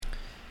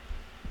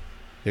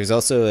There's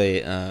also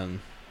a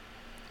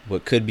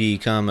what could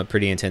become a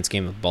pretty intense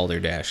game of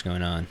Balderdash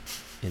going on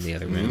in the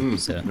other room.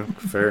 So No,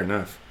 fair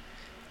enough.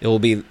 it will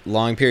be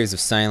long periods of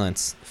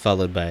silence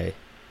followed by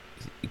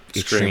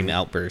extreme Scream.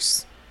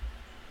 outbursts.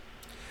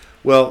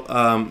 Well,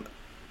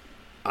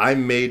 I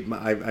made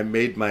my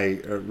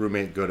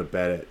roommate go to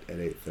bed at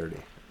 8:30.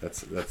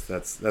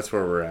 That's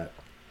where we're at.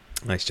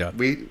 Nice job.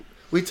 We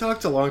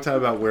talked a long time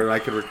about where I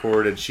could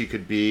record and she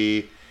could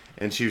be,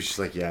 and she was just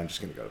like, "Yeah, I'm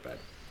just gonna go to bed."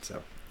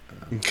 So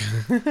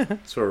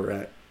that's where we're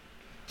at.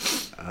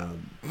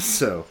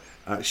 So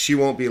she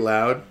won't be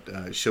loud.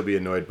 She'll be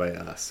annoyed by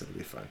us. It'll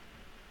be fun.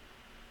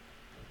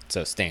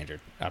 So standard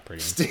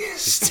operating.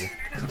 Standard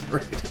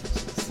operating.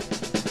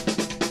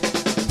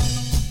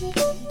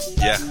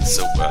 Yeah,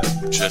 so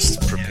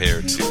just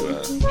prepare to...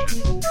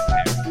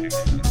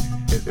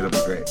 It'll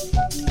be great.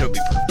 It'll be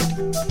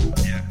perfect.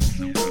 Yeah,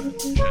 so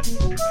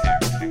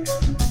just prepare to...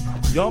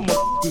 Y'all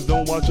motherfuckers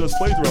don't watch us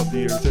play throughout the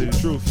year, to tell you the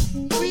truth.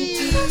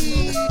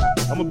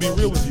 I'm gonna be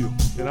real with you,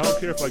 and I don't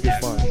care if I get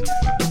fined.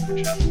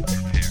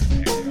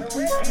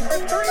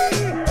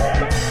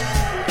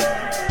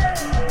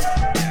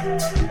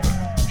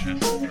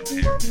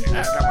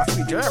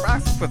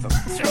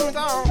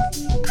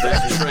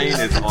 That train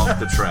is off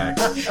the track.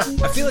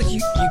 I feel like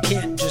you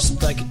can't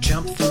just like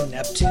jump through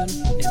Neptune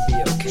and be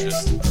okay.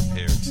 Just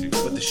prepare to...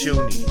 What the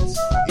show needs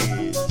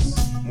is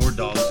more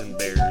dogs and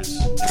bears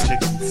and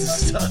chickens and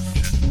stuff.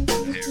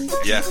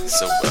 Yeah,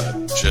 so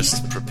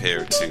just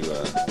prepare to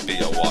be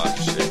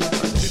awash in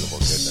unbelievable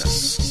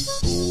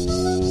goodness.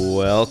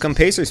 Welcome,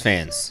 Pacers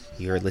fans.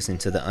 You're listening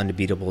to the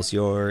Undebeatables,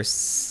 your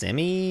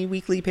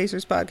semi-weekly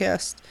Pacers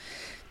podcast.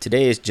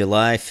 Today is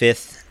July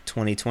 5th,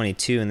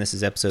 2022, and this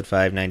is episode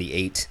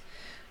 598.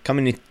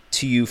 Coming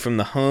to you from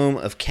the home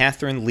of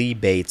Catherine Lee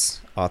Bates,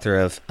 author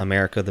of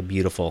America the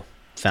Beautiful,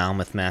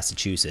 Falmouth,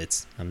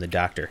 Massachusetts. I'm the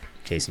doctor,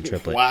 Jason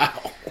Triplett. Wow.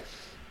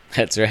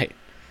 That's right.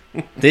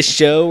 This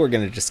show, we're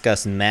going to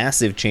discuss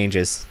massive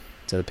changes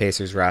to the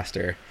Pacers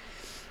roster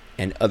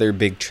and other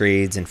big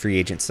trades and free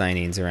agent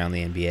signings around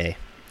the NBA.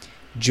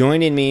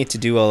 Joining me to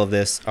do all of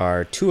this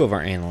are two of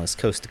our analysts,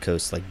 coast to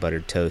coast like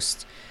buttered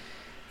toast.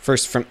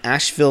 First, from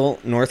Asheville,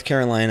 North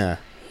Carolina,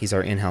 he's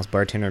our in-house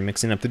bartender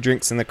mixing up the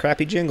drinks and the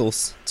crappy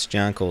jingles. It's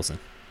John Colson.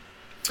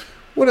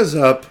 What is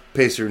up,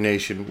 Pacer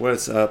Nation? What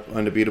is up,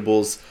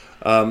 Undebeatables?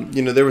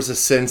 There was a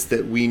sense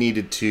that we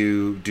needed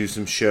to do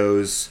some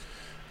shows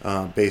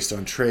based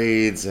on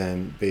trades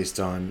and based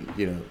on,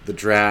 the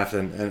draft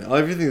and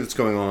everything that's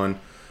going on.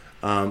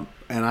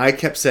 And I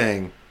kept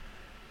saying,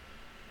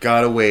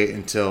 gotta wait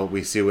until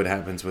we see what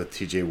happens with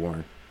TJ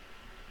Warren.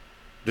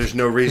 There's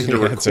no reason to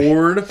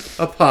record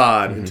a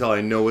pod until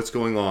I know what's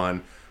going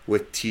on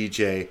with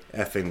TJ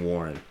effing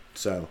Warren.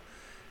 So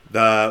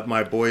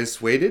my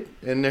boys waited,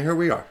 and here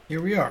we are. Here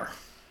we are.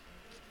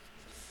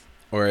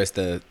 Or as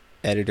the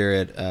editor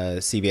at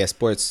CBS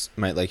Sports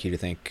might like you to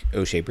think,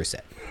 O'Shea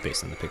Brissett,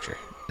 based on the picture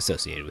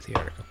associated with the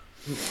article.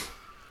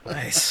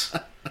 Nice.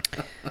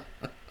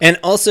 And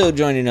also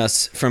joining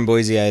us from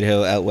Boise,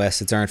 Idaho, out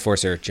west, it's our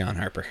enforcer, John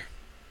Harper.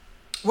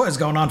 What is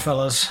going on,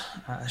 fellas?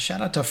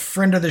 Shout out to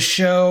friend of the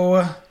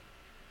show,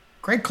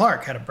 Greg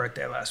Clark had a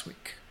birthday last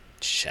week.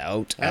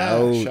 Shout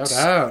out. Shout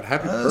out.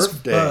 Happy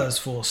birthday. Buzz,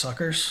 fool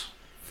suckers.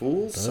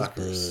 Fool Buzz,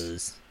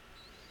 suckers.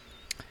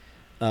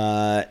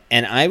 buzz.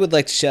 And I would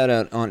like to shout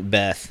out Aunt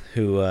Beth,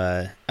 who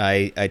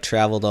I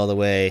traveled all the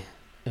way.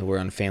 We're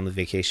on family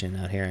vacation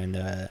out here,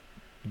 and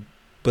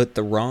put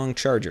the wrong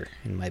charger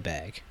in my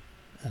bag.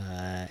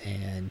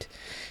 And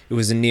it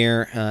was a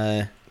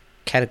near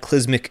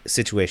cataclysmic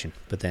situation,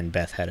 but then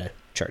Beth had a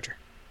charger.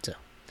 So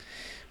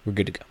we're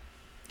good to go.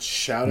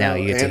 Shout now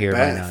out you get to Aunt hear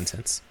Beth. my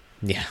nonsense.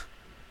 Yeah.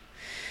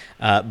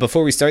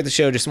 Before we start the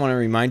show, just want to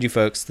remind you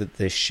folks that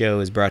this show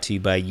is brought to you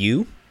by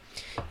you.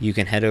 You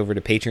can head over to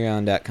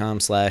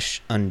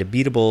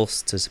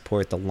patreon.com/undebeatables to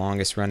support the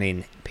longest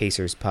running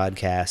Pacers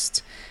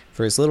podcast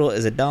for as little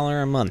as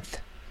 $1 a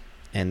month.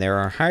 And there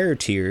are higher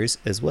tiers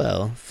as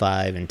well,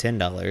 $5 and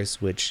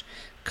 $10, which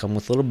come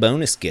with little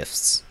bonus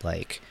gifts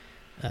like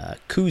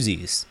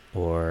koozies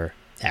or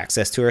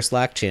access to our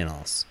Slack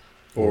channels.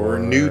 Or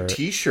new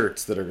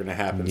T-shirts that are going to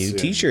happen New soon.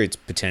 T-shirts,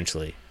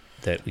 potentially,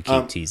 that we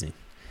keep teasing.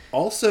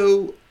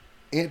 Also,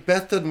 Aunt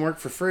Beth doesn't work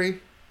for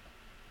free.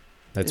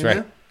 That's Yeah.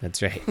 right.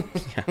 That's right.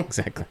 Yeah,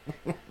 exactly.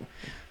 We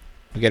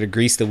got to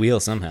grease the wheel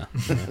somehow.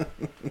 Yeah.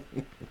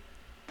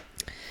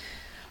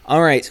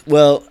 All right.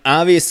 Well,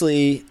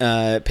 obviously,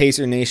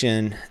 Pacer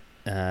Nation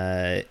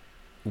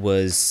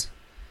was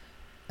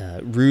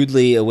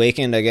rudely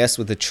awakened, I guess,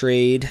 with a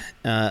trade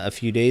a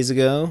few days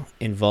ago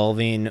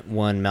involving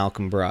one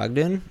Malcolm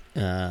Brogdon.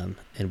 And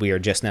we are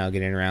just now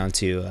getting around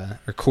to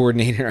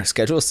coordinating our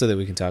schedule so that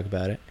we can talk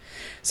about it.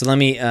 So let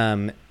me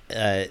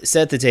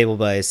set the table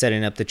by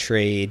setting up the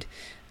trade,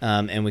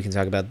 and we can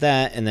talk about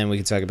that, and then we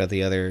can talk about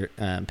the other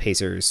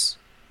Pacers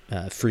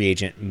free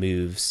agent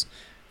moves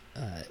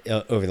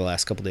over the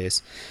last couple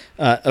days.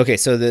 Okay,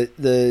 so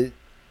the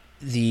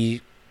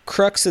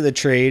crux of the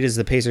trade is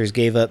the Pacers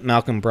gave up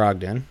Malcolm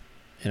Brogdon,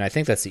 and I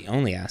think that's the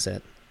only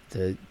asset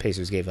the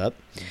Pacers gave up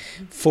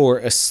for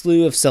a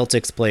slew of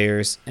Celtics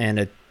players and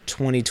a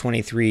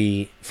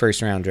 2023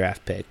 first-round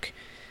draft pick.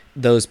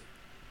 Those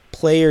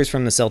players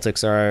from the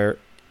Celtics are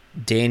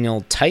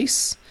Daniel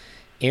Tice,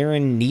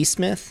 Aaron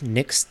Nesmith,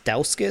 Nick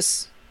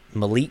Stauskas,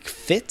 Malik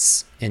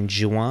Fitz, and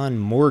Juwan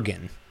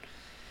Morgan.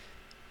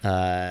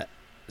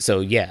 So,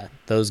 yeah,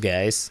 those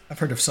guys. I've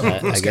heard of some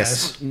of those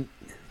guys.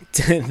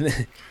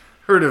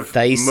 Heard of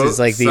Thice is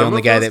like the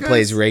only guy that guys?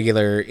 plays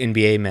regular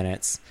NBA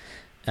minutes.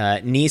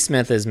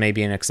 Nesmith is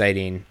maybe an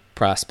exciting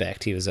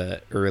prospect. He was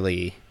a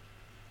early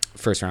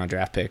first-round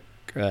draft pick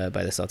by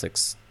the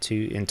Celtics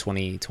in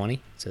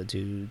 2020, so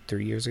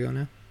 3 years ago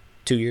now.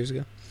 2 years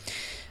ago.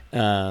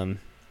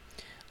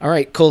 All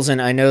right,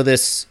 Colson, I know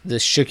this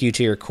shook you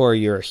to your core.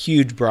 You're a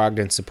huge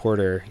Brogdon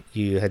supporter.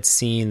 You had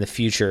seen the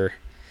future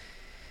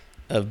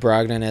of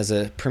Brogdon as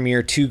a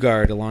premier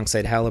two-guard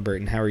alongside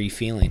Halliburton. How are you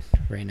feeling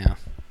right now?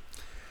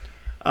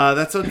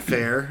 That's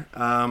unfair.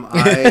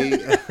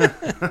 I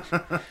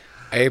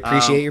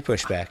appreciate your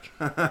pushback.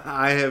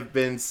 I have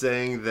been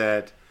saying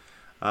that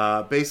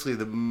basically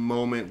the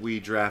moment we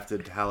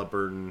drafted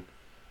Halliburton,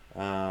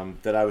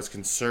 that I was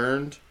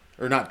concerned,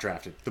 or not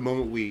drafted, the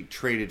moment we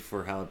traded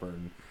for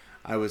Halliburton,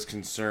 I was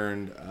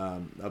concerned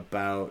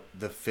about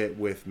the fit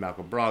with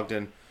Malcolm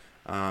Brogdon.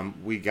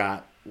 We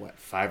got,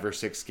 5 or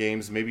 6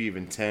 games, maybe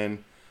even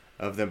 10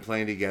 of them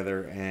playing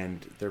together,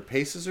 and their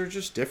paces are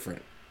just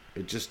different.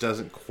 It just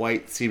doesn't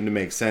quite seem to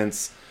make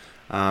sense.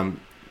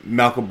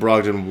 Malcolm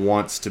Brogdon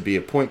wants to be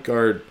a point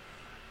guard.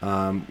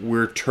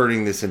 We're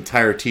turning this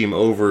entire team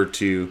over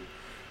to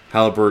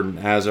Halliburton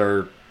as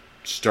our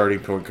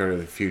starting point guard of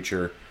the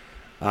future.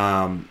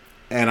 And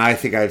I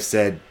think I've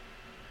said,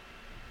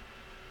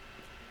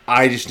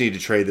 I just need to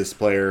trade this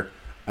player.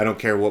 I don't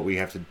care what we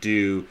have to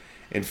do.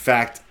 In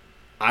fact,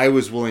 I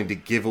was willing to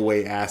give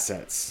away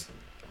assets,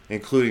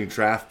 including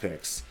draft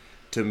picks,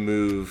 to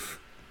move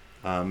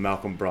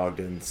Malcolm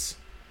Brogdon's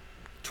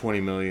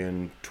 $20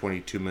 million,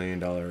 $22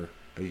 million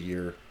a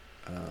year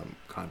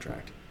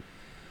contract.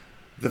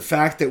 The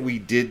fact that we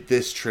did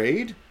this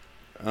trade,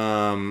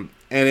 and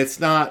it's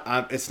not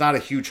a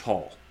huge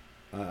haul,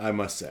 I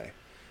must say.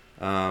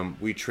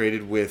 We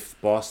traded with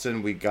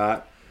Boston. We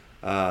got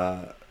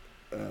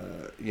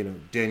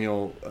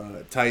Daniel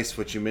Tice,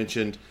 which you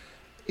mentioned.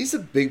 He's a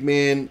big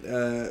man.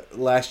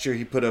 Last year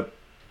he put up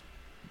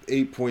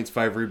 8 points,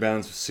 5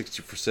 rebounds,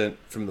 60%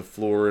 from the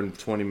floor in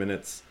 20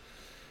 minutes.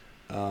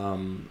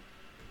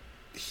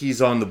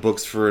 He's on the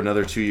books for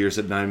another 2 years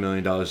at $9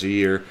 million a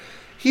year.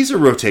 He's a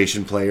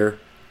rotation player.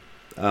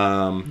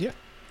 Yeah.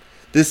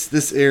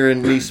 This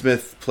Aaron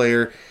Nesmith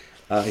player,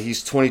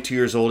 he's 22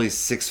 years old. He's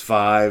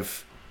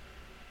 6'5".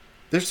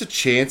 There's a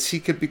chance he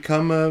could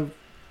become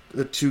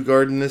a two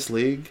guard in this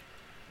league,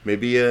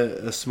 maybe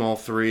a small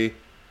 3.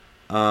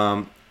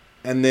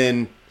 And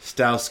then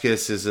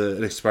Stauskas is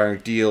an expiring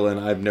deal, and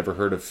I've never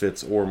heard of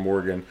Fitz or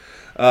Morgan.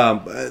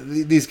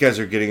 These guys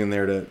are getting in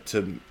there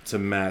to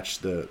match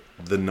the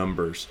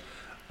numbers.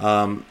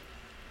 But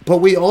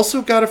we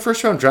also got a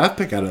first-round draft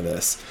pick out of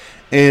this.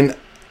 And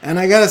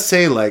I got to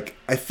say,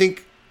 I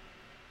think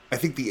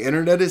the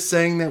internet is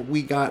saying that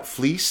we got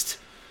fleeced,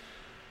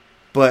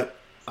 but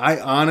I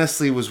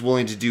honestly was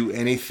willing to do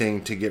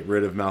anything to get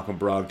rid of Malcolm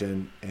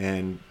Brogdon,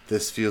 and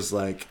this feels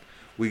like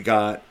we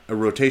got a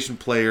rotation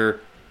player,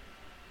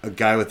 a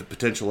guy with the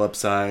potential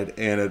upside,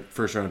 and a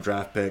first-round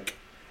draft pick,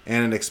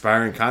 and an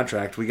expiring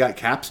contract. We got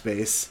cap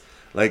space.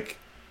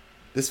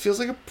 This feels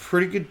like a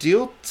pretty good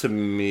deal to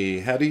me.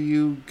 How do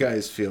you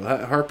guys feel?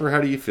 Harper,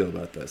 how do you feel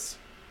about this?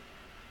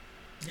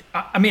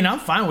 I mean, I'm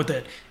fine with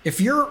it. If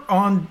you're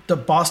on the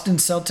Boston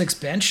Celtics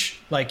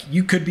bench,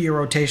 you could be a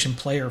rotation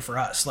player for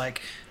us.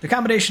 The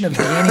combination of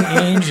Danny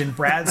Ainge and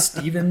Brad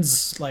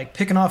Stevens,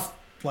 picking off,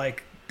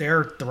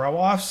 their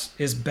throw-offs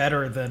is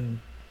better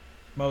than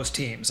most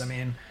teams. I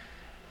mean,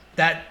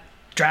 that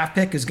draft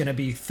pick is going to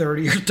be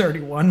 30 or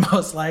 31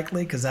 most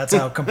likely, because that's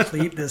how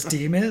complete this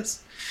team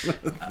is.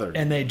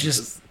 And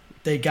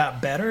they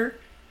got better.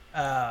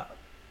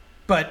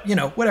 But,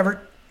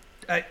 whatever.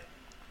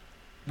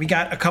 We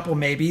got a couple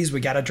maybes. We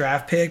got a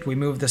draft pick. We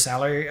moved the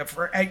salary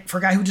for a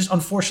guy who just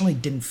unfortunately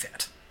didn't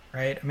fit,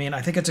 right? I mean,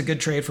 I think it's a good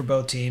trade for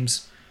both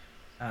teams.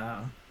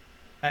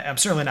 I'm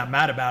certainly not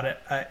mad about it.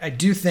 I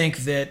do think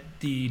that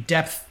the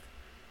depth,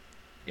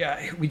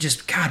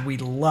 we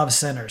love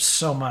centers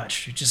so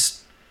much. You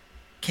just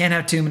can't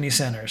have too many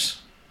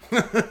centers.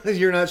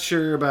 You're not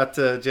sure about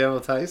Daniel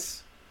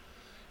Tice?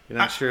 You're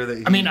not sure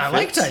that I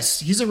like Tice.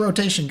 He's a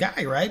rotation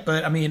guy, right?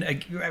 But, I mean,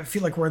 I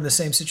feel like we're in the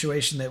same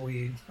situation that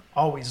we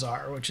always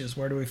are, which is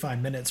where do we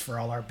find minutes for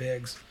all our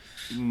bigs?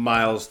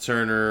 Miles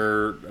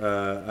Turner,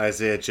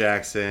 Isaiah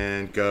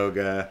Jackson,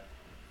 Goga.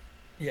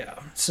 Yeah.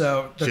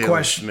 So the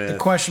Jalen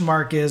question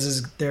mark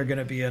is there going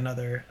to be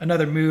another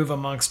move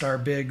amongst our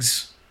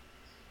bigs?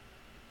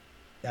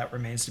 That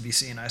remains to be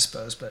seen, I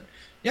suppose. But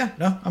yeah,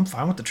 no, I'm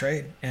fine with the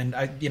trade, and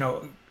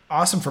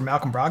awesome for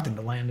Malcolm Brogdon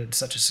to land in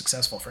such a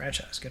successful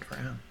franchise. Good for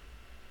him.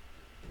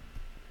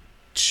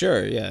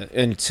 Sure, yeah.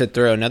 And to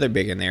throw another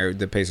big in there,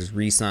 the Pacers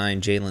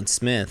re-signed Jalen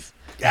Smith.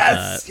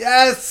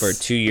 Yes. For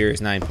 2 years,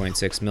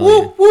 $9.6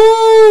 million.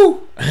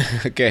 Woo!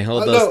 Okay,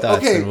 hold those no,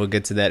 thoughts, okay. and we'll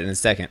get to that in a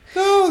second.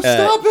 No,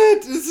 stop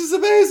it! This is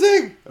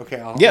amazing. Okay,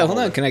 Hold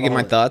on. Can I get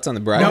my thoughts on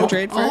the Brogdon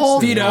trade first? I'll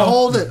hold it.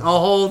 I'll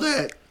hold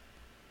it.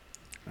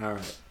 All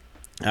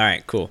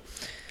right, cool.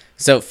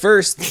 So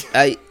first,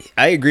 I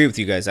agree with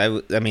you guys. I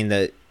mean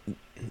that,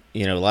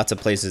 lots of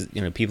places,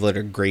 people that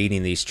are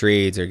grading these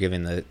trades are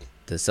giving the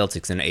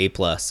Celtics an A+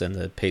 and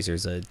the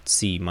Pacers a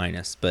C-.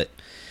 But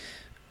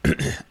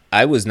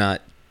I was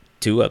not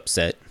too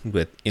upset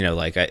with,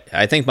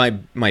 I think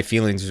my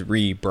feelings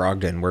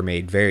re-Brogdon were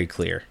made very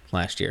clear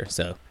last year.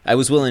 So I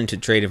was willing to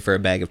trade him for a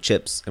bag of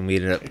chips, and we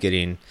ended up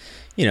getting,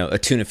 a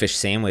tuna fish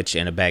sandwich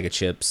and a bag of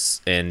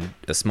chips and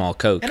a small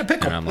Coke. And a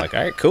pickle. And I'm like,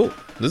 all right, cool.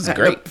 This is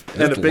great.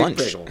 And a big lunch.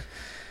 pickle.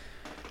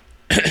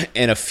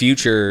 And a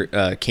future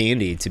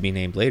candy to be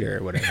named later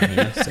or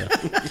whatever.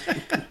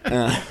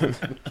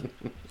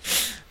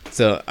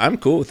 So I'm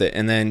cool with it.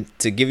 And then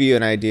to give you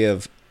an idea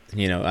of,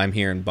 I'm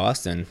here in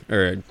Boston,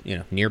 or,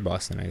 near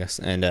Boston, I guess.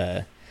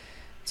 And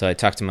so I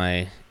talked to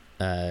my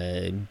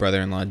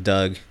brother-in-law,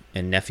 Doug,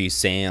 and nephew,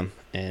 Sam.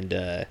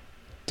 And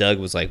Doug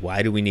was like,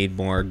 why do we need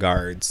more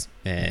guards?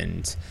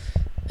 And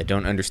I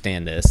don't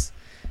understand this.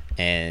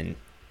 And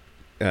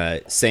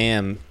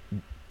Sam,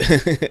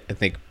 I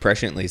think,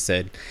 presciently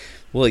said,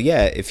 well,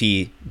 yeah, if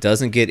he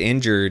doesn't get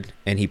injured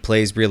and he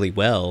plays really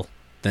well,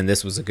 then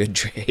this was a good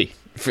trade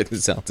for the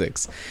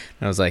Celtics.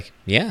 And I was like,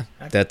 yeah,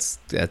 that's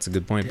a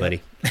good point,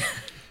 buddy.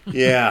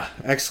 Yeah,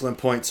 excellent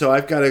point. So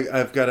I've got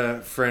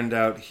a friend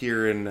out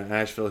here in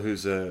Asheville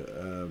who's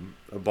a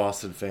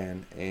Boston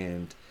fan,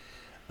 and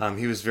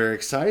he was very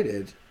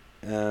excited.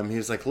 He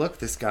was like, look,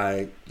 this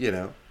guy,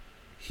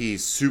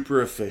 he's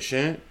super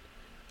efficient,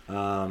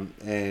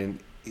 and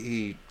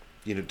he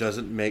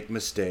doesn't make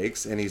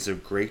mistakes, and he's a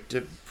great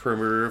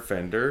perimeter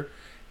defender,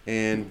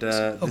 and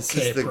this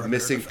is the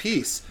missing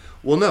piece.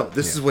 Well, no,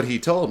 this is what he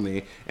told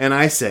me, and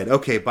I said,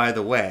 okay, by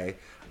the way,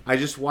 I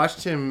just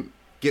watched him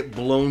get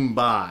blown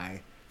by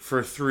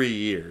for 3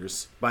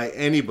 years by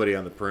anybody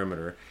on the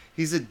perimeter.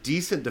 He's a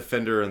decent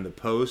defender in the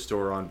post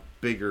or on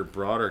bigger,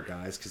 broader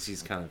guys because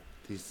he's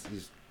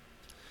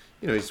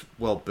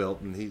well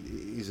built and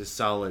he's a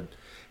solid.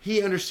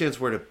 He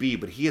understands where to be,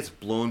 but he gets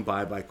blown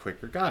by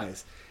quicker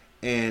guys.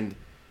 And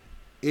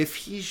if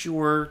he's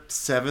your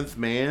seventh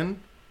man,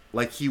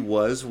 like he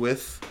was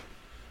with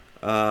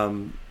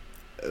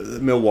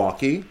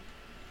Milwaukee,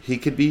 he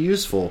could be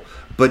useful.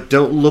 But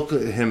don't look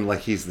at him like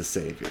he's the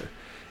savior.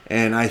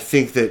 And I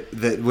think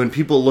that when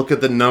people look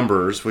at the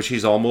numbers, which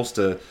he's almost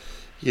a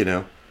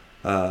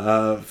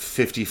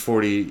 50,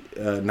 40,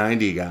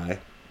 90 guy,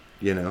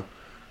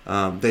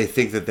 they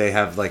think that they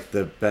have like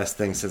the best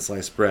thing since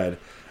sliced bread.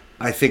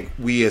 I think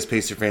we as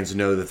Pacer fans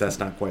know that that's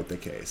not quite the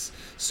case.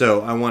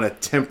 So I want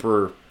to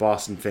temper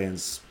Boston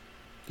fans,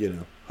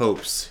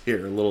 hopes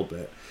here a little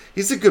bit.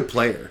 He's a good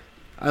player.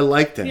 I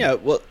liked him. Yeah,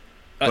 well,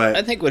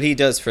 I think what he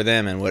does for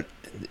them and what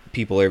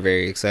people are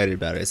very excited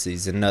about is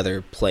he's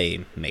another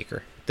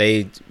playmaker.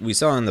 We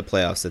saw in the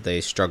playoffs that they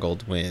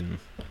struggled when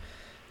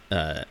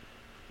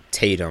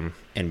Tatum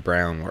and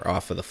Brown were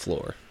off of the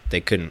floor.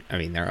 They couldn't. I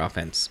mean, their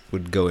offense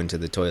would go into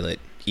the toilet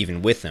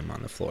even with them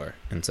on the floor.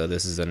 And so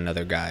this is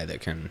another guy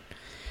that can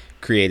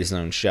create his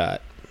own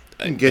shot.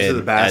 And get to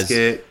the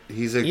basket.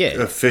 He's an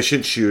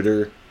efficient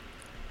shooter.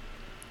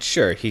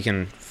 Sure, he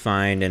can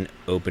find an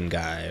open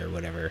guy or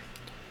whatever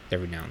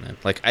every now and then.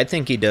 Like, I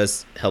think he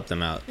does help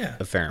them out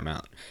a fair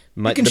amount.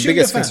 The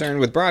biggest concern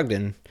with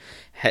Brogdon,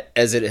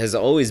 as it has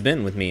always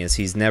been with me, is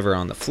he's never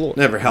on the floor.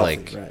 Never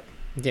healthy, right.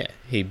 Yeah,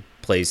 he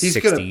plays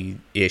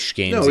 60-ish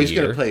games a year. No, he's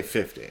going to play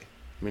 50.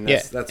 I mean,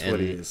 that's what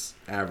he is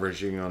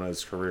averaging on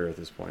his career at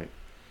this point.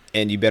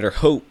 And you better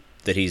hope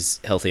that he's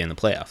healthy in the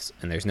playoffs,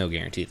 and there's no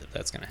guarantee that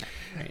that's going to happen.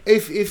 Right?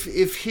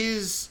 If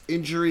his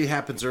injury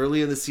happens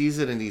early in the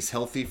season and he's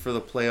healthy for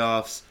the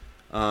playoffs,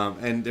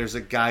 and there's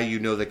a guy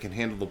that can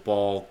handle the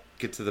ball,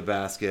 get to the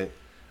basket,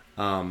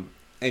 and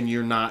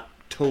you're not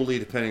totally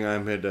depending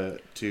on him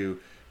to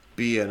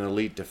be an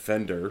elite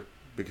defender,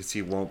 because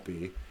he won't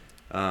be,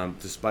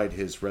 despite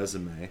his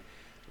resume.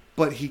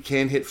 But he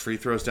can hit free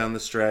throws down the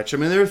stretch. I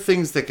mean, there are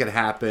things that could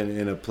happen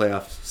in a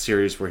playoff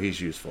series where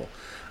he's useful.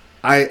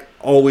 I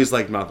always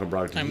liked Malcolm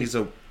Brogdon. He's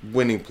a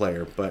winning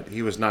player, but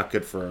he was not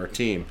good for our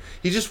team.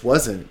 He just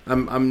wasn't.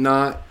 I'm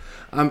going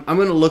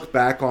to look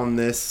back on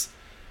this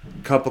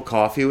cup of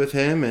coffee with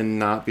him and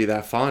not be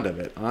that fond of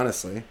it,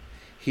 honestly.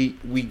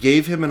 We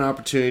gave him an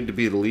opportunity to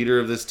be the leader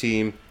of this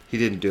team. He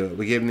didn't do it.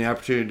 We gave him the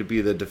opportunity to be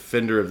the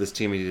defender of this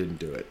team. He didn't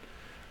do it.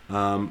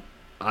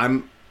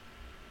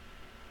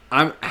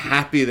 I'm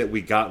happy that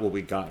we got what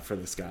we got for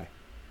this guy.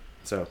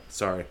 So,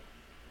 sorry.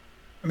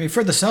 I mean,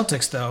 for the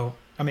Celtics, though,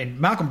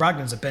 Malcolm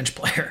Brogdon's a bench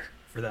player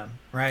for them,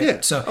 right?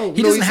 Yeah. So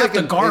he doesn't have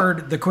to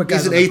guard the quick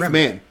guys. He's an eighth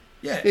man.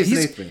 Yeah,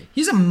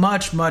 he's a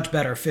much, much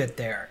better fit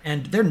there.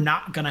 And they're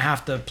not going to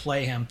have to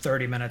play him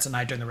 30 minutes a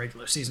night during the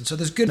regular season. So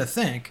there's good to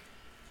think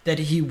that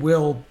he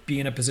will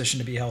be in a position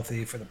to be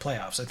healthy for the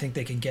playoffs. I think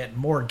they can get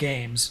more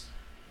games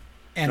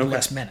and Okay.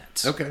 less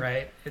minutes. Okay.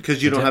 Right?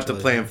 Because you don't have to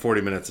Potentially, play yeah. him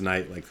 40 minutes a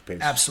night like the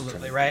Pacers.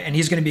 Absolutely, right? And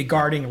he's going to be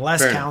guarding less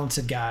Fair enough.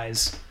 talented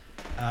guys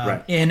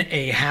Right. in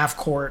a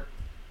half-court,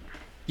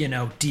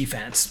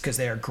 defense because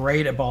they are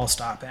great at ball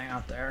stopping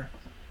out there.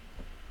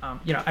 I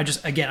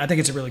think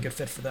it's a really good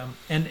fit for them.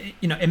 And,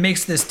 it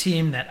makes this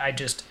team that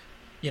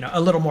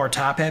a little more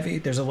top-heavy.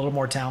 There's a little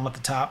more talent at the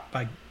top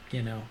by,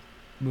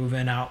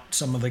 moving out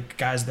some of the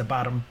guys at the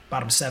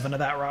bottom 7 of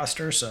that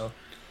roster. So,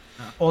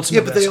 ultimately,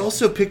 Yeah, but they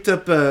also picked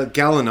up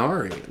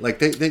Gallinari. Like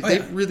they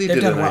really They've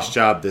did a done nice well.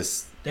 job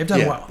this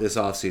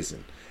offseason.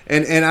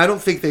 And I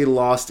don't think they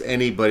lost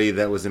anybody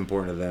that was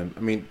important to them. I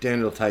mean,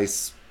 Daniel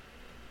Tice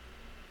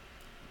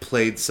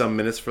played some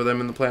minutes for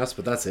them in the playoffs,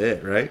 but that's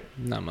it, right?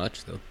 Not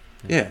much though.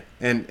 Yeah.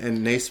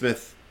 And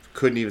Naismith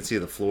couldn't even see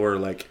the floor.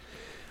 Like,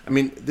 I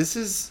mean, this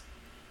is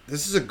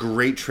a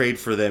great trade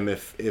for them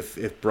if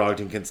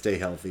Brogdon can stay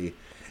healthy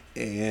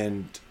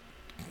and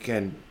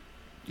can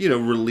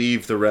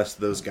relieve the rest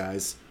of those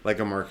guys like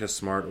a Marcus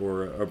Smart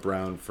or a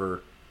Brown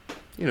for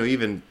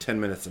even 10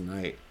 minutes a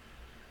night.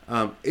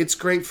 It's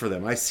great for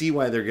them. I see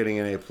why they're getting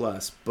an A+,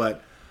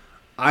 but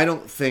I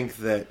don't think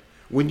that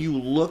when you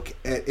look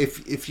at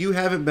if you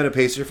haven't been a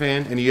Pacer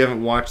fan and you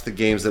haven't watched the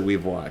games that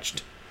we've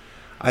watched,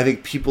 I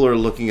think people are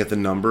looking at the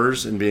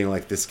numbers and being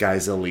like, this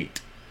guy's elite.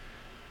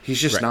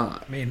 He's just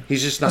not. I mean,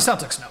 he's just the not.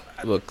 Celtics know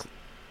that. Look,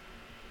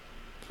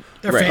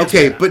 Their right. fans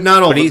Okay, know that. but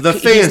not all. But The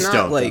he's fans not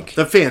don't. like-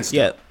 The fans don't.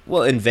 yeah.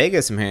 Well, in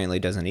Vegas apparently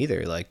doesn't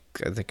either. Like,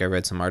 I think I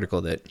read some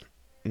article that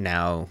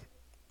now,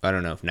 I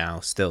don't know if now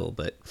still,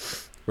 but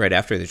right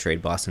after the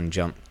trade, Boston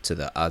jumped to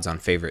the odds-on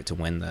favorite to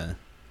win the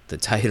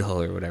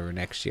title or whatever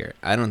next year.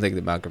 I don't think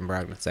that Malcolm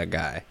Brogdon's that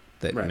guy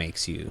that Right.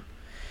 makes you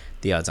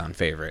the odds-on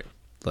favorite.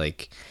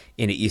 Like,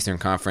 in an Eastern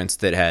Conference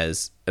that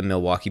has a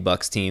Milwaukee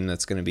Bucks team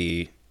that's going to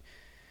be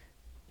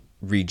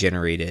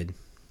regenerated.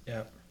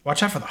 Yeah.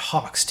 Watch out for the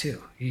Hawks,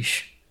 too.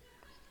 Yeesh.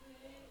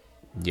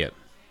 Yep.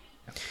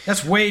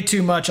 That's way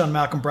too much on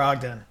Malcolm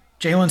Brogdon.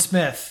 Jalen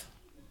Smith.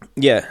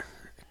 Yeah.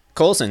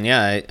 Colson,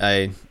 yeah,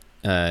 I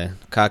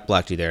cock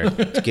blocked you there.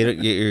 Get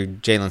your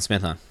Jalen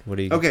Smith on. What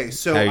are you? Okay,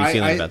 so how are you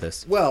feeling about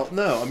this? Well,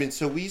 no, I mean,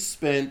 so we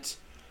spent,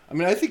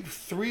 I think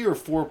 3 or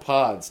 4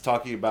 pods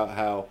talking about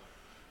how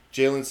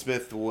Jalen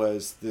Smith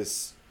was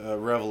this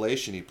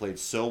revelation. He played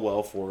so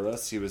well for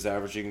us. He was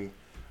averaging,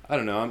 I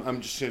don't know,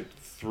 I'm just going to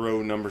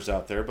throw numbers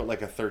out there, but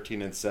like a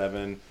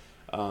 13-7,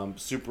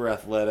 super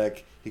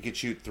athletic. He could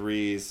shoot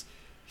threes.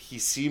 He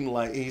seemed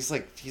like he's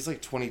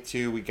like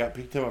 22. We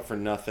picked him up for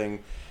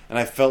nothing, and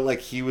I felt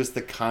like he was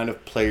the kind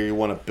of player you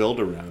want to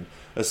build around,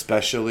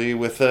 especially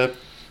with a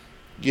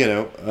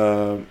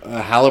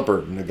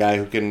Halliburton, a guy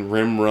who can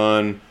rim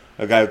run,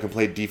 a guy who can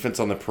play defense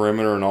on the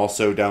perimeter and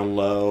also down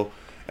low.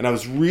 And I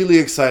was really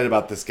excited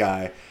about this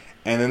guy.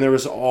 And then there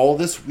was all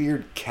this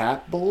weird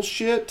cap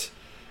bullshit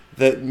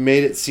that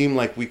made it seem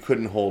like we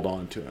couldn't hold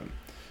on to him.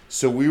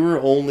 So we were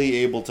only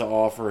able to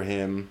offer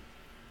him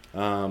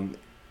an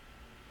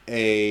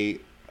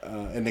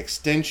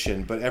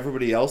extension, but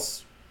everybody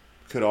else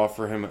could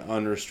offer him an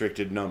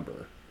unrestricted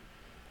number.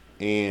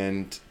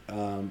 And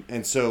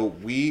so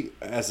we,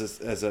 as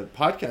a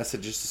podcast,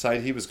 had just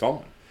decided he was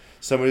gone.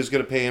 Somebody was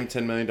going to pay him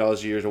 $10 million a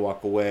year to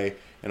walk away,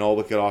 and all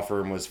we could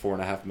offer him was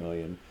 $4.5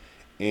 million.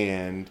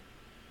 And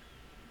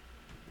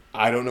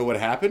I don't know what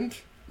happened.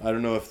 I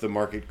don't know if the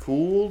market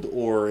cooled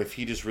or if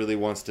he just really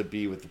wants to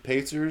be with the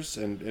Pacers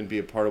and be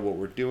a part of what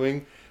we're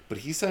doing. But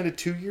he signed a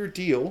 2-year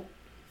deal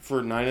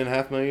for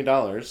 $9.5 million,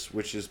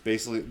 which is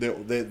basically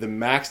the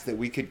max that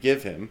we could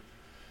give him.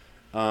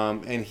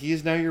 And he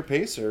is now your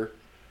Pacer.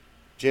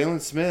 Jalen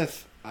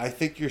Smith, I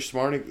think you're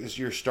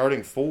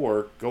starting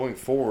 4 going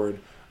forward.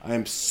 I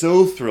am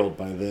so thrilled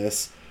by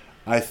this.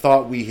 I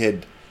thought we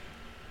had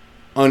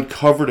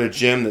uncovered a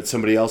gem that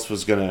somebody else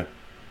was going to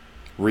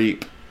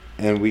reap,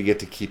 and we get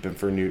to keep him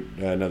for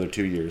another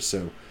 2 years.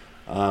 So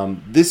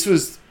this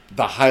was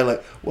the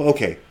highlight. Well,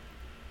 okay,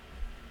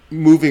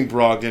 moving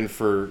Brogdon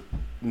for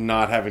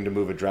not having to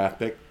move a draft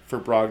pick for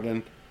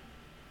Brogdon,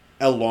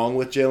 along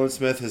with Jalen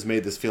Smith, has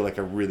made this feel like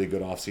a really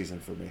good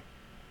offseason for me.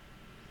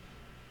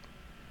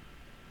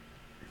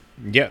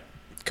 Yeah,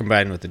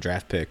 combined with the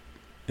draft pick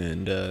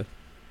and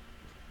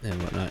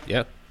whatnot.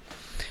 Yeah,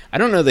 I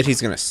don't know that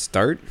he's going to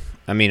start.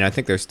 I mean, I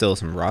think there's still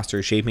some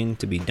roster shaping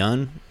to be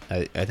done.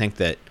 I think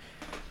that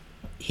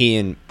he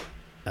and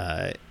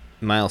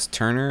Miles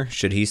Turner,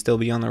 should he still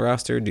be on the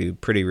roster, do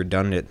pretty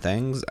redundant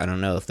things. I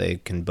don't know if they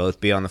can both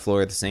be on the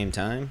floor at the same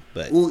time.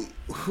 But Well,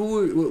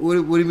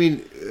 what do you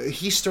mean?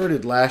 He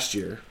started last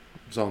year.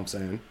 That's all I'm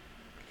saying.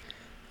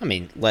 I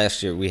mean,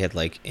 last year we had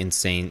like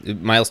insane.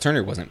 Miles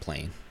Turner wasn't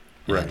playing,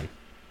 Right. And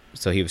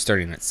so he was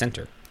starting at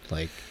center.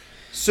 Like,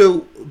 So,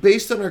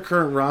 based on our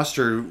current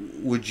roster,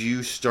 would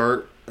you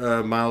start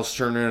Miles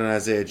Turner and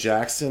Isaiah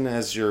Jackson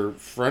as your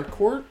front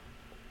court?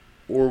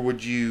 Or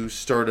would you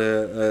start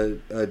a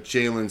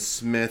Jalen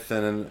Smith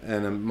and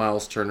a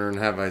Miles Turner and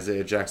have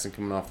Isaiah Jackson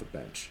coming off the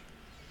bench?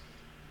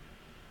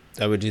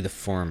 I would do the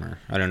former.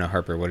 I don't know,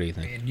 Harper. What do you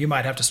think? And you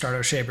might have to start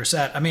O'Shea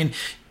Brissett. I mean,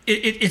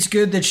 it's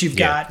good that you've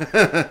got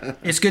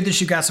it's good that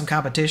you've got some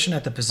competition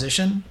at the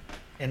position.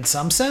 in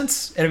some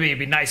sense. It'd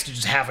be nice to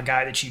just have a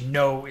guy that you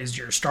know is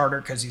your starter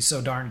because he's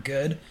so darn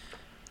good.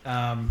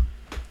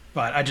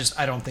 But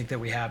I don't think that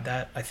we have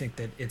that. I think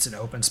that it's an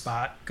open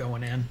spot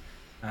going in.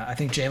 I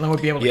think Jalen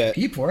would be able to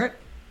compete for it.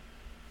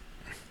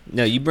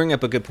 No, you bring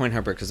up a good point,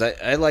 Harper, because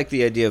I like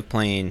the idea of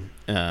playing.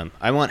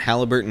 I want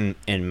Halliburton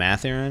and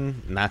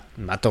Mathurin,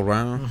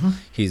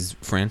 he's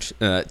French,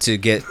 to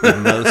get the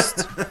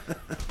most.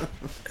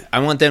 I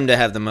want them to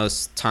have the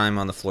most time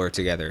on the floor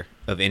together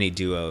of any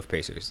duo of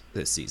Pacers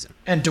this season.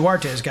 And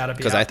Duarte's got to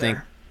be out I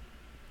there.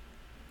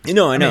 think,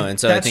 I know, and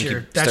so I think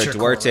you start Duarte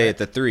core, right? at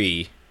the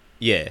 3,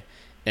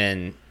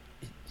 and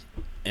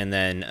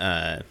then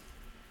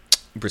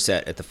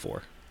Brissett at the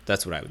 4.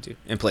 That's what I would do,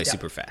 and play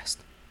super fast.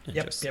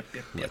 Yep.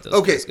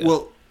 Okay,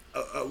 well,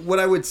 what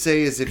I would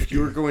say is if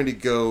you're going to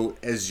go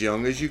as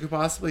young as you could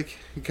possibly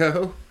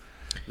go,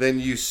 then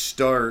you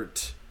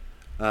start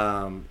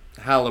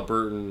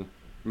Halliburton,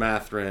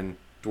 Mathurin,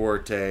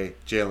 Duarte,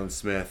 Jalen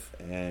Smith,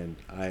 and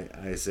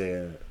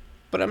Isaiah.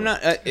 But I'm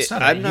not.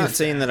 I'm not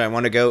saying that I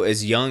want to go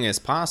as young as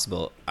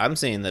possible. I'm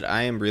saying that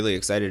I am really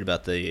excited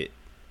about the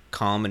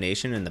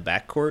combination in the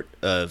backcourt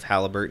of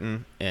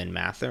Halliburton and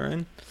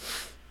Mathurin,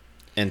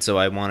 and so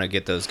I want to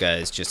get those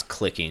guys just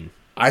clicking.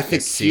 I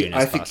think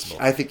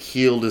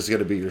Hield is going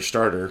to be your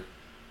starter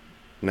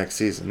next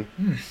season.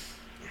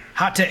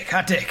 Hot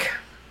take.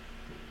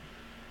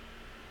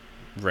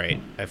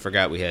 Right. I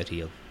forgot we had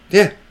Hield.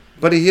 Yeah,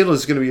 Buddy Hield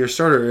is going to be your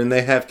starter, and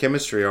they have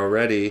chemistry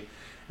already.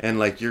 And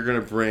you're going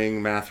to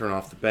bring Mathurin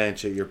off the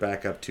bench at your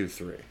backup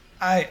 2-3.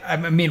 I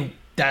mean,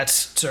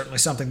 that's certainly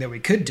something that we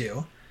could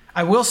do.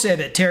 I will say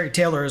that Terry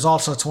Taylor is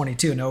also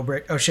 22 and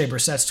O'Shea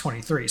Brissett's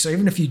 23. So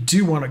even if you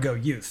do want to go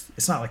youth,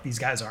 it's not like these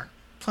guys aren't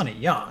plenty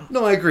young.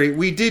 No, I agree.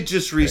 We did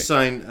just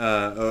re-sign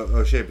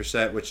O'Shea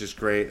Brissett, which is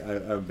great.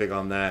 I'm big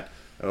on that.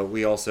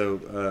 We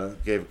also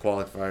gave a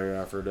qualifier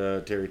offer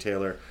to Terry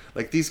Taylor.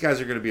 These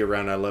guys are going to be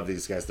around. I love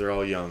these guys. They're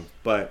all young.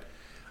 But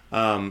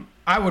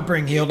I would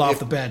bring Hield off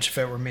the bench if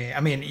it were me.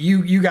 I mean,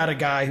 you got a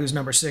guy who's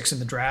number 6 in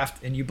the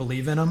draft, and you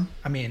believe in him.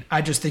 I mean,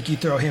 I just think you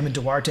throw him and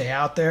Duarte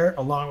out there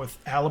along with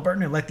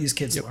Halliburton and let these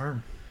kids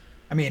learn.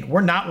 I mean,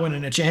 we're not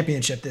winning a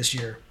championship this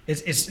year.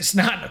 It's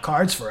not in the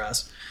cards for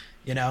us.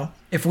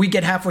 If we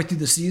get halfway through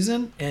the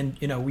season and,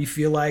 we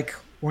feel like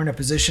we're in a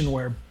position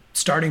where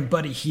starting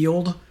Buddy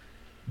Hield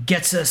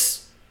gets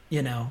us,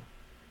 a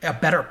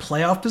better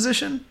playoff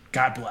position,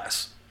 God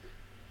bless.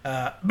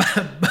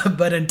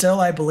 But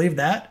until I believe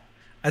that,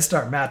 I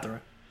start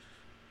Mathurin.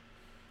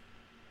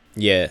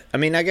 Yeah. I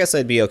mean, I guess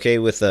I'd be okay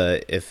with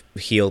if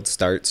Hield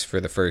starts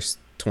for the first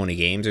 20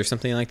 games or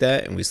something like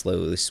that, and we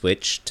slowly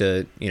switch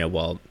to,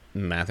 while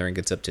Mathurin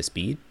gets up to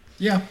speed.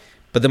 Yeah.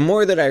 But the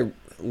more that I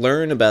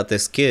learn about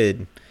this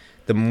kid,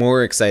 the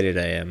more excited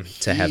I am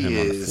to have him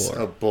on the floor. He is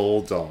a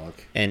bulldog.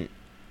 And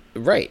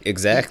right,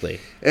 exactly.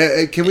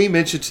 Can we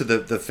mention to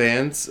the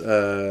fans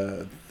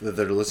that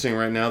are listening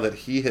right now that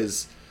he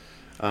has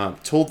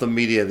told the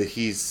media that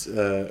he's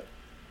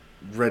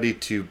ready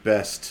to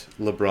best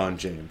LeBron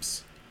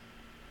James?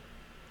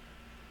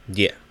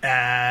 Yeah.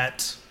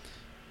 At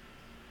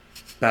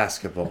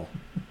basketball.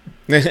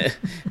 He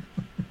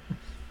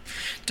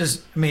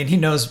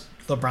knows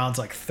LeBron's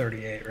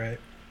 38, right?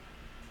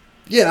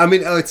 Yeah, I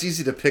mean, it's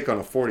easy to pick on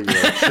a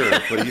 40-year-old, sure,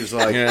 but he's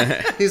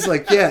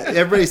like, yeah,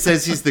 everybody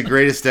says he's the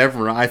greatest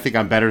ever. I think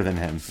I'm better than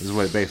him, is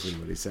basically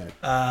what he said.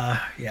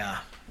 Yeah.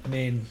 I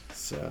mean...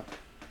 So...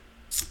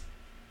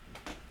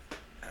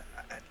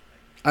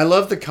 I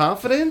love the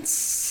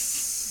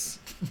confidence.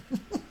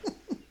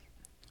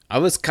 I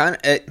was kind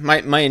of...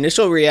 My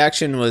initial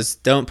reaction was,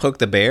 don't poke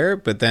the bear,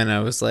 but then I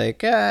was like,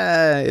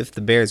 if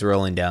the bear's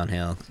rolling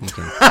downhill, you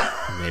can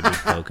maybe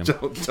poke him.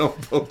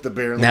 Don't poke the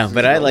bear. No,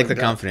 but I like the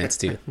confidence,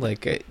 too.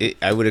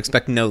 I would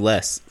expect no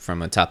less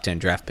from a top 10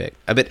 draft pick.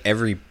 I bet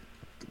every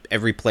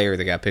player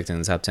that got picked in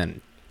the top 10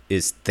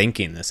 is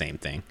thinking the same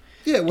thing.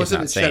 Yeah,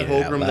 wasn't it Chet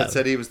Holmgren that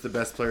said he was the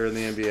best player in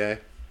the NBA?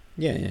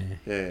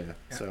 Yeah.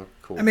 So,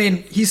 cool. I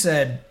mean, he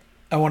said...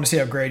 I want to see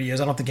how great he is.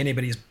 I don't think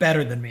anybody is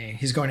better than me.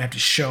 He's going to have to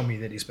show me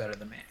that he's better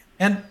than me.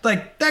 And,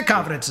 that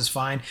confidence is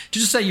fine. To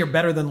just say you're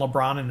better than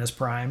LeBron in his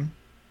prime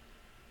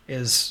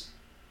is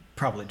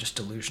probably just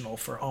delusional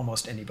for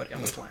almost anybody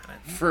on the planet.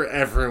 For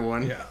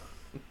everyone. Yeah.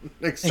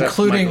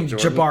 Including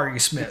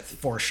Jabari Smith,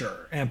 for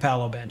sure. And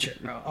Paolo Bench,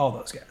 all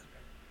those guys.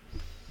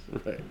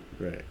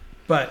 Right.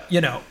 But,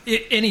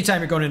 anytime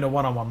you're going into a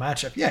one-on-one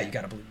matchup, you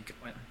got to believe you can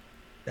win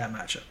that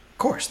matchup. Of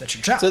course, that's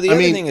your job. So the other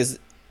thing is...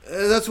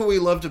 that's what we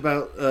loved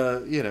about,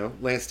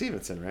 Lance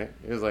Stevenson, right?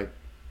 It was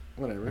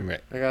whatever,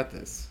 right. I got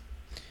this.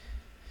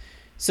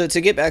 So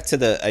to get back to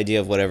the idea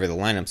of whatever the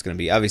lineup's going to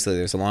be, obviously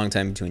there's a long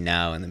time between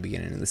now and the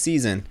beginning of the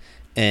season,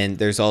 and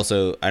there's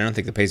also, I don't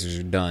think the Pacers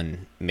are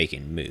done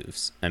making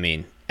moves. I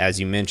mean, as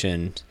you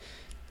mentioned,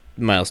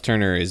 Miles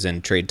Turner is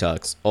in trade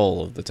talks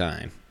all of the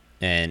time,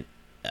 and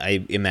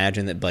I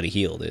imagine that Buddy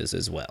Hield is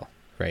as well,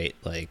 right?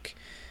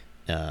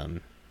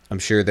 I'm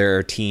sure there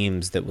are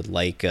teams that would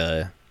like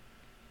a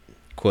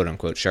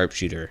quote-unquote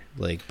sharpshooter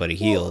like Buddy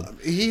Hield.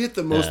 He hit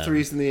the most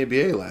threes in the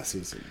NBA last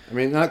season. I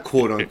mean, not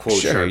quote-unquote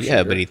sure, sharpshooter.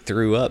 yeah, but he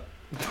threw up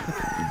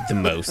the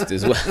most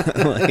as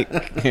well.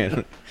 Like, you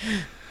know.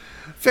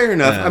 Fair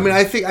enough. I mean,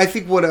 I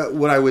think what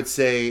I would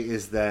say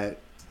is that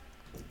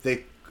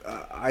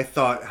I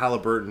thought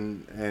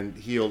Halliburton and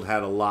Hield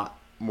had a lot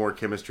more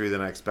chemistry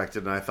than I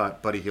expected, and I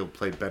thought Buddy Hield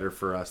played better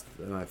for us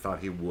than I thought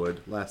he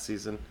would last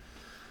season.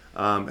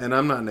 And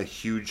I'm not in a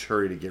huge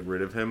hurry to get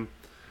rid of him.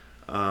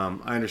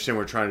 I understand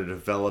we're trying to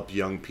develop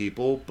young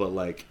people, but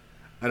like,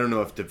 I don't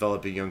know if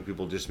developing young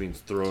people just means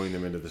throwing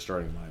them into the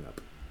starting lineup.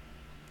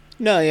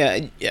 No,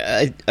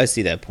 I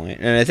see that point,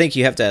 and I think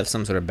you have to have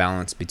some sort of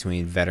balance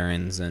between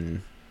veterans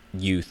and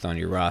youth on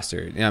your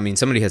roster. I mean,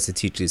 somebody has to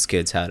teach these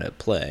kids how to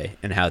play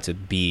and how to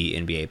be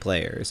NBA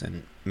players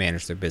and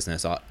manage their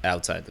business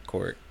outside the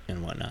court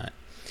and whatnot.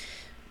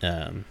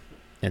 And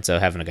so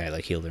having a guy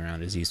like Hield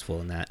around is useful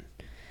in that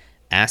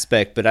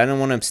aspect, but I don't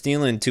want him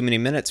stealing too many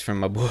minutes from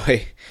my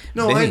boy.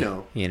 No, Vinny, I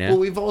know. You know, well,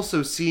 we've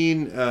also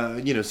seen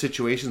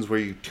situations where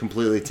you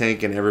completely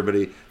tank and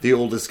the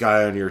oldest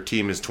guy on your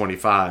team is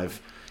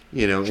 25.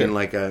 You know, sure. In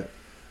like a,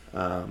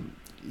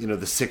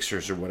 the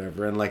Sixers or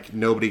whatever, and like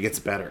nobody gets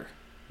better.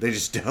 They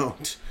just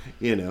don't,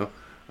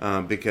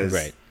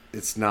 because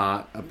it's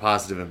not a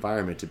positive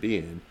environment to be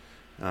in.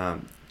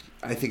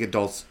 I think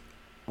adults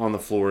on the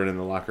floor and in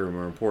the locker room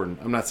are important.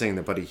 I'm not saying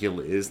that Buddy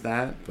Hield is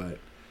that, but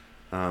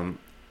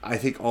I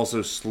think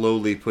also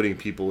slowly putting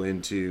people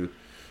into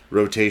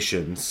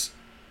rotations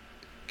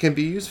can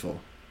be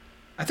useful.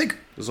 I think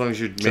as long as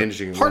you're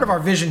managing. Part of our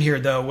vision here,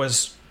 though,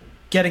 was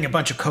getting a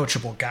bunch of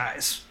coachable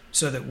guys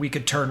so that we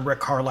could turn Rick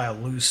Carlisle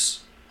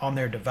loose on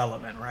their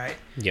development, right?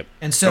 Yep.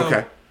 And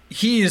so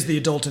he is the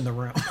adult in the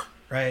room,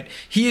 right?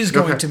 He is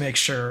going to make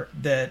sure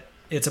that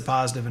it's a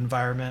positive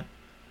environment.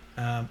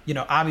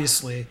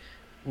 Obviously,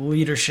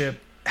 leadership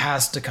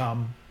has to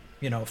come,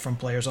 from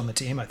players on the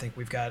team. I think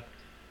we've got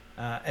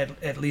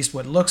at least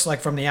what looks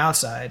like from the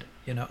outside,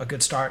 a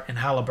good start in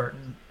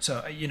Halliburton.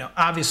 So,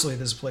 obviously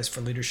there's a place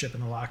for leadership in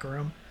the locker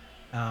room.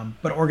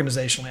 But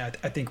organizationally,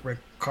 I think Rick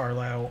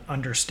Carlisle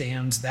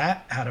understands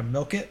that, how to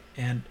milk it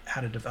and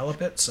how to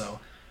develop it. So,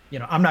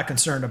 I'm not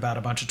concerned about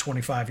a bunch of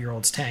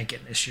 25-year-olds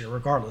tanking this year,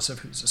 regardless of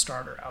who's a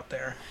starter out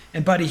there.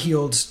 And Buddy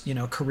Hield's,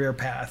 career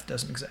path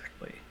doesn't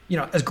exactly,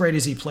 as great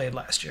as he played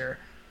last year,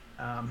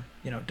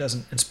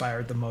 doesn't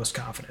inspire the most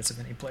confidence of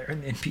any player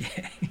in the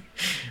NBA.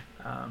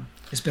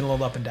 It's been a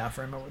little up and down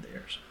for him over the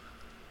years.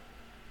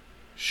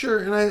 Sure,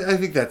 and I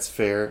think that's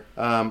fair.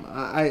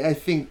 I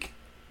think,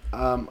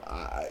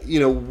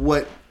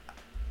 what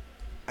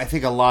I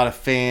think a lot of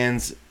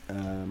fans,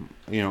 at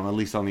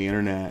least on the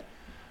internet,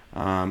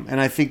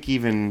 and I think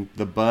even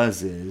the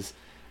buzz is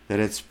that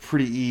it's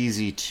pretty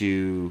easy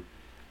to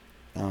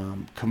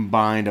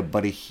combine a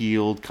Buddy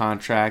Hield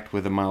contract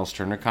with a Miles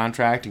Turner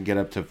contract and get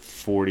up to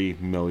 $40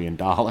 million.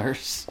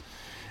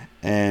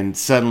 And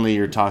suddenly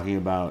you're talking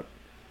about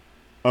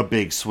a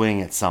big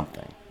swing at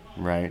something,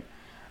 right?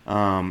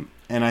 And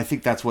I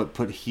think that's what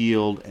put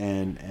Hield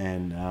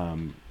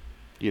and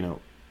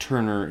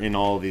Turner in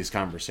all of these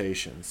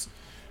conversations,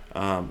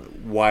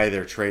 why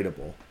they're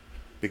tradable.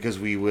 Because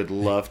we would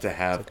love to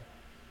have,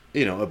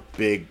 a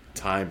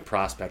big-time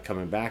prospect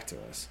coming back to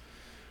us.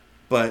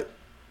 But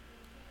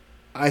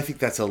I think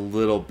that's a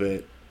little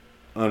bit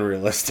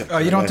unrealistic. Oh,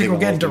 you don't think we're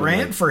getting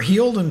Durant for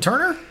Hield and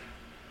Turner?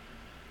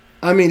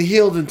 I mean,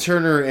 Hield and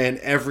Turner and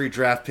every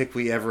draft pick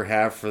we ever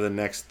have for the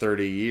next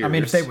 30 years. I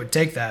mean, if they would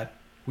take that,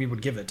 we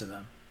would give it to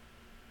them.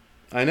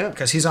 I know.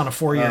 Because he's on a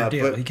 4-year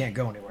deal. He can't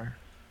go anywhere.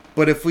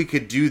 But if we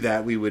could do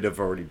that, we would have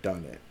already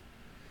done it.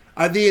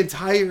 The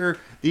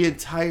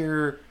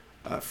entire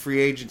free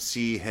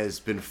agency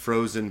has been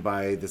frozen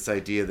by this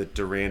idea that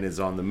Durant is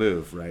on the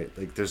move, right?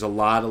 Like, there's a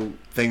lot of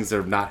things that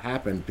have not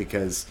happened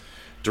because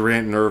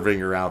Durant and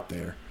Irving are out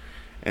there.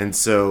 And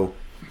so,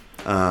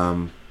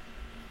 I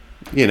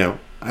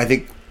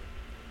think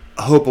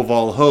hope of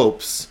all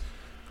hopes,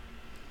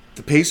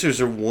 the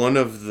Pacers are one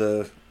of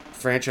the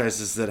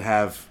franchises that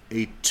have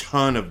a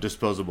ton of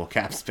disposable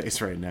cap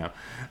space right now.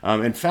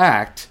 In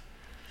fact,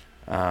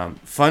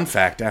 fun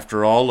fact,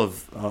 after all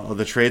of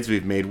the trades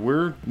we've made,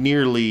 we're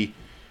nearly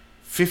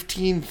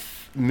 $15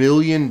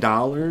 million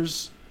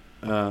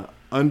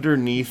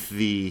underneath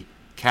the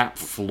cap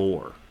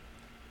floor.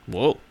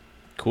 Whoa,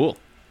 cool.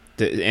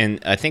 And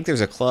I think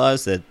there's a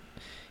clause that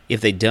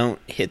if they don't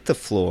hit the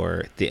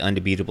floor, the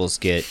Undebeatables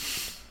get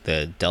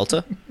the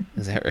delta.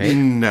 Is that right?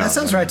 No, that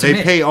sounds right to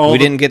me. Pay all. We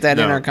didn't get that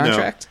in our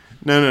contract.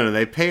 No.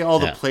 They pay all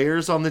the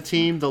players on the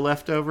team the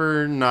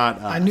leftover, not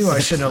us. I knew I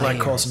shouldn't have let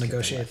Colson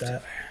negotiate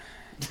that.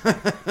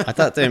 I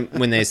thought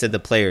when they said the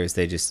players,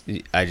 I just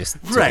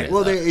right.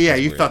 Well,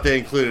 you thought they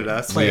included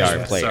us. We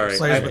are players. Sorry,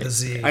 players with a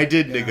Z. I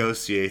did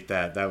negotiate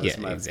that. That was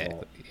my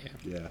fault.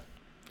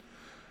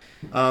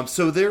 Yeah.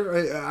 So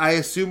I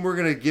assume we're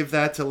gonna give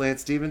that to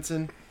Lance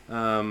Stevenson.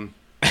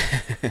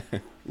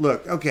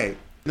 Look, okay.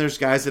 There's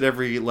guys at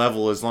every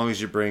level as long as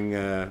you bring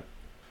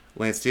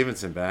Lance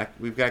Stevenson back.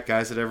 We've got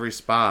guys at every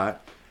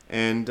spot,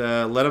 and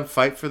let them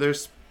fight for their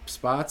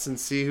spots and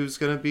see who's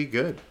gonna be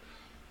good.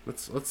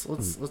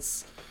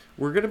 Let's.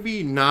 We're gonna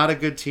be not a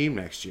good team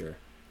next year.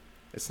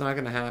 It's not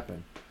gonna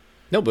happen.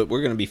 No, but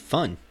we're gonna be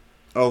fun.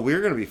 Oh,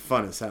 we're going to be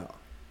fun as hell.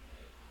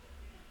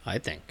 I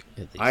think.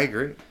 At least. I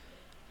agree.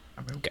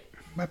 I mean, Okay.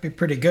 might be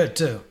pretty good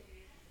too.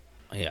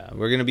 Yeah,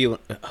 we're gonna be.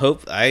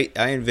 I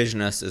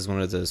envision us as one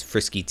of those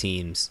frisky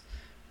teams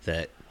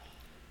that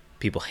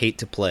people hate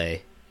to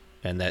play,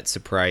 and that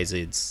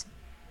surprises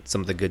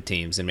some of the good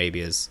teams, and maybe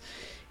is,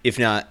 if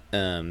not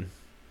a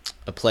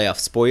playoff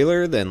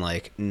spoiler, then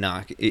like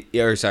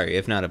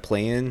if not a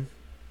play-in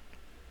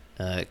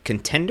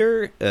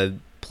contender, a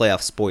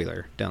playoff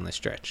spoiler down the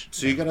stretch.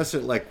 So you got us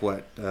at like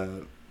what,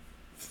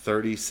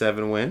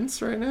 37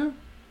 wins right now?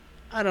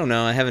 I don't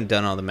know. I haven't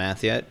done all the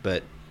math yet,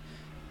 but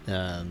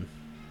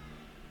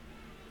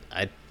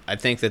I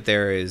think that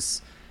there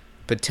is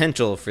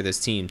potential for this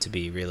team to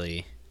be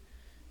really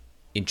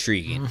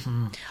intriguing.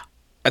 Mm-hmm.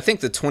 I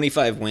think the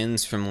 25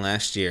 wins from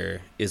last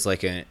year is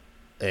like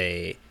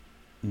a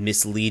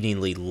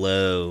misleadingly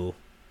low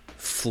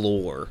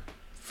floor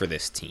for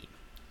this team.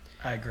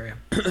 I agree.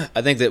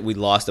 I think that we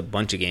lost a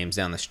bunch of games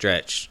down the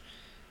stretch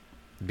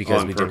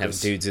because we didn't have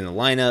dudes in the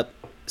lineup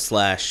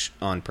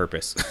 / on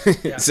purpose.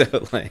 Yeah.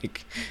 So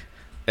like,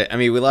 I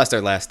mean, we lost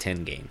our last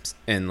 10 games,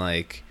 and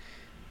like,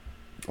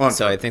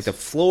 I think the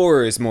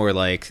floor is more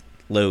like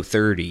low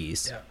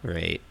 30s, yeah.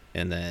 Right?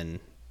 And then,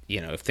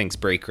 if things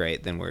break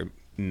right, then we're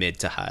mid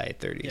to high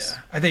 30s.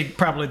 Yeah, I think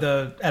probably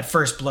at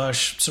first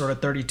blush, sort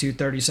of 32,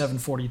 37,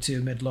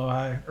 42, mid, low,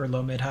 high, or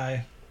low, mid,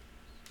 high,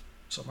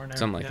 somewhere there.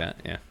 Something like that,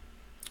 yeah.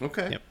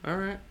 Okay. Yep. All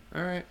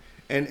right.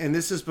 And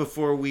this is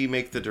before we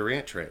make the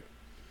Durant trade.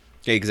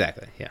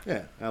 Exactly. Yeah.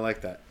 Yeah, I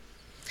like that.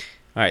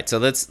 All right, so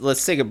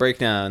let's take a break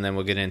now, and then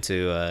we'll get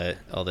into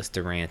all this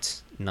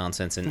Durant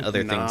nonsense and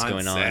other things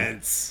going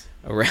on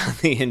around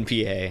the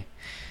NBA.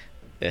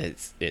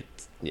 It's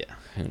yeah,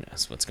 who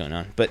knows what's going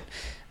on, but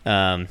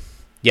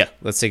yeah,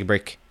 let's take a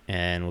break,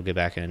 and we'll get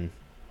back and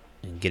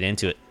get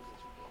into it.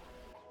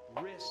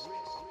 Risk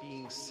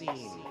being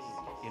seen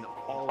in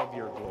all of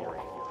your glory.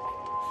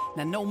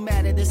 Now no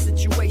matter the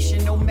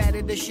situation, no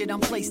matter the shit I'm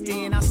placed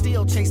in, I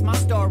still chase my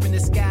star in the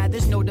sky,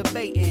 there's no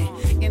debating.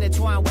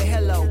 Intertwined with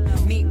hello,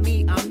 meet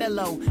me, I'm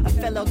mellow. A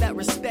fellow that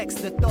respects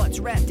the thoughts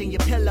wrapped in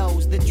your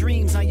pillows, the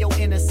dreams on your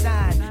inner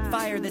side,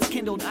 fire that's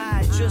kindled,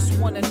 I just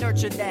wanna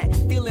nurture that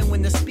feeling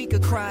when the speaker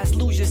cries,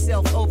 lose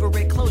yourself over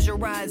it, close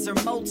your eyes or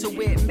mold to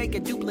it, make a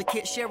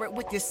duplicate, share it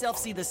with yourself,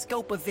 see the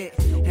scope of it,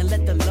 and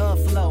let the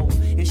love flow,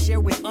 and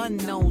share with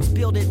unknowns,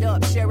 build it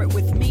up, share it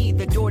with me,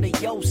 the door to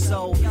your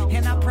soul,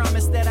 and I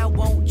promise that I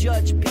won't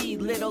judge,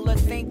 belittle, or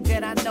think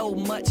that I know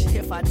much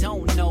if I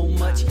don't know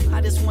much.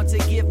 I just want to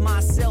give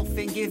myself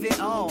and give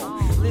it all.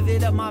 Live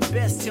it up my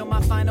best till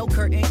my final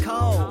curtain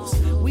calls.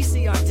 We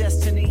see our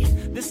destiny.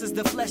 This is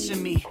the flesh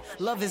in me.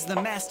 Love is the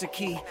master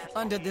key.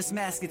 Under this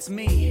mask, it's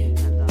me.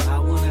 I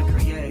want to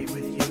create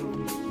with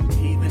you,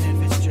 even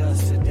if it's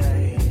just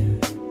today.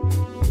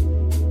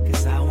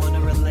 'Cause I want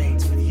to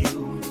relate with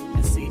you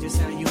and see just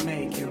how you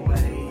make your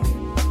way.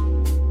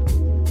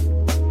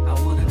 I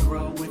want to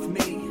grow with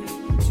me.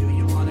 Do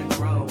you want to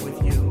grow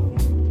with you?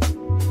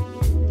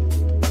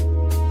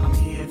 I'm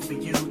here for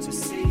you to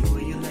see.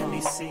 Will you let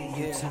me see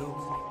you too?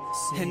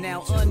 And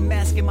now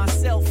unmasking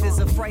myself is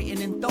a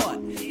frightening thought,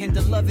 and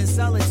the love in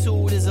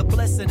solitude is a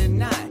blessing and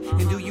not.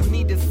 And do you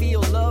need to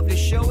feel love to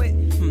show it?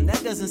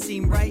 That doesn't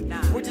seem right.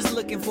 We're just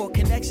looking for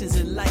connections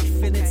in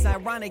life, and it's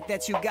ironic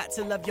that you got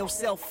to love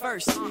yourself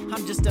first.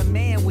 I'm just a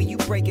man when you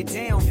break it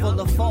down, full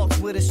of faults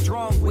with a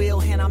strong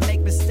will, and I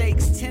make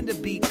mistakes, tend to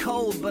be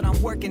cold, but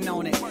I'm working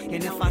on it.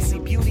 And if I see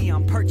beauty,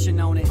 I'm perching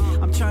on it.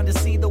 I'm trying to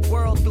see the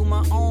world through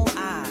my own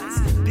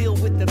eyes,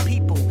 build with the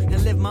people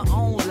and live my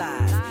own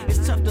life.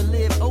 It's tough to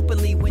live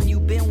openly when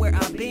you've been where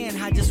I've been.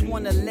 I just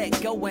want to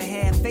let go and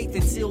have faith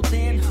until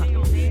then.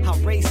 I'll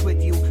race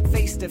with you,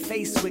 face to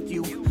face with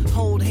you,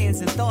 hold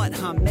hands in thought,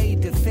 I'm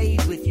made to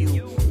fade with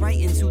you, right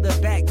into the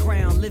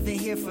background, living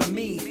here for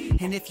me.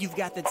 And if you've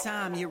got the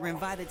time, you're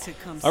invited to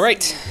come. All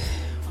right,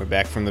 we're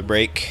back from the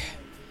break.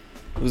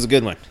 It was a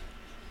good one.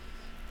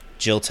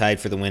 Jill tied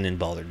for the win in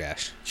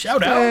Balderdash.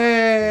 Shout out.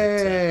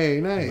 Hey,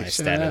 nice. My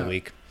stat of the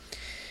week.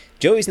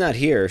 Joey's not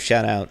here.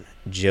 Shout out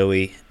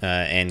Joey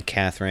and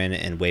Catherine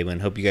and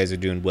Waylon. Hope you guys are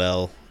doing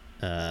well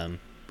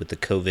with the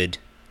COVID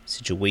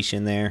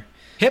situation there.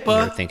 HIPAA.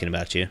 We were thinking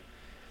about you.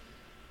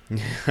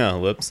 Oh,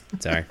 whoops.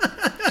 Sorry.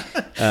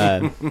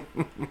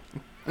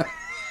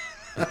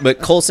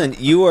 But Colson,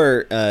 you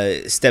are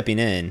stepping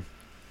in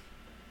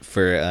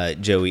for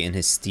Joey and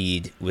his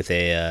steed with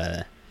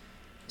a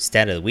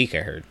stat of the week,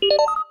 I heard.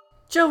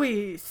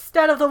 Joey,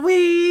 stat of the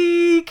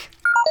week.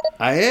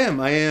 I am.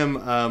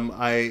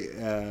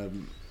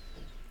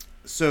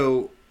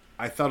 So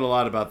I thought a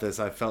lot about this.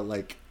 I felt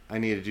like I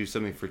needed to do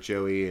something for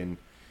Joey, and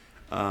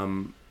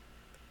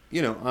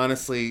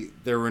honestly,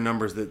 there were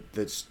numbers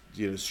that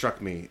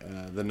struck me.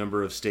 The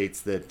number of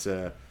states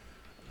that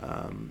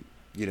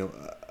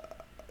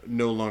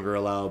no longer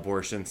allow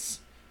abortions.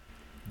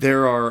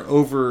 There are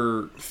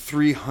over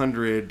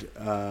 300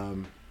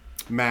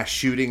 mass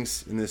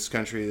shootings in this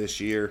country this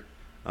year.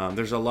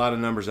 There's a lot of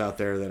numbers out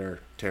there that are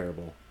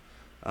terrible.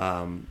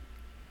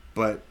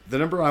 But the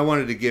number I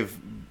wanted to give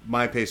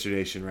my Pacer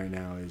Nation right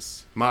now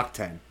is Mach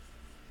 10.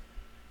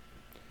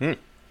 It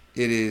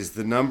is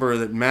the number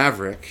that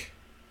Maverick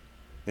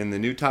in the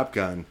new Top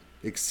Gun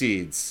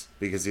exceeds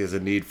because he has a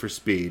need for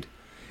speed.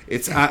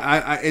 It's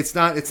not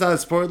a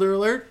spoiler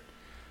alert.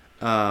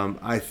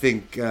 I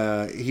think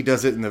he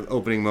does it in the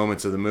opening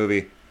moments of the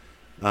movie.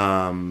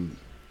 Somebody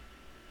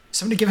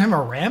give him a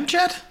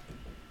ramjet?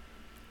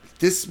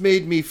 This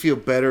made me feel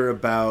better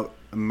about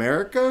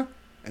America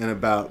and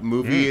about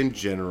movie in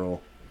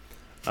general.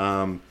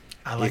 I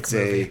like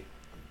movie.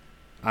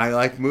 I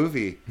like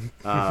movie.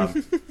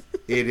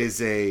 It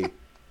is a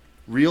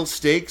real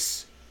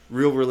stakes,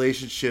 real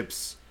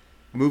relationships.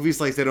 Movies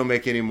like they don't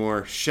make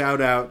anymore.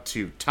 Shout out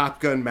to Top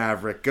Gun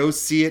Maverick. Go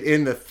see it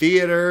in the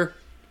theater.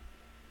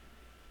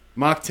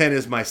 Mach 10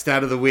 is my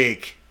stat of the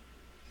week.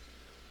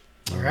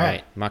 All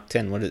right. Mach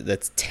 10.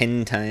 That's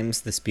 10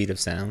 times the speed of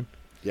sound.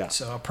 Yeah.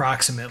 So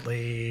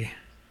approximately,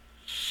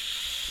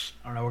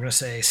 I don't know, we're going to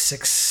say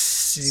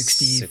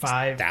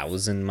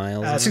 6,000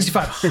 miles.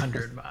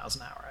 6,500 miles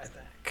an hour, I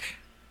think.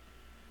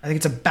 I think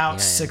it's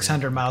about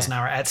 600 miles an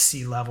hour at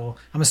sea level.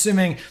 I'm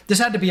assuming this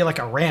had to be like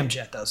a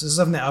ramjet, though. So this is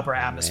in the upper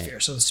atmosphere.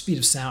 So the speed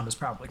of sound is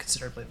probably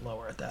considerably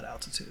lower at that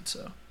altitude.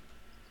 So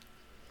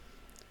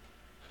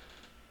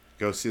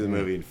go see the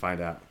movie and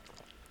find out.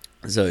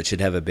 So it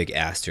should have a big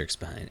asterisk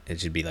behind it.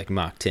 It should be like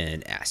Mach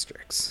 10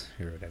 asterisk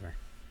or whatever.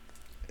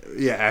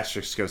 Yeah,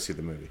 asterisk. Go see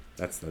the movie.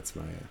 That's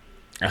my.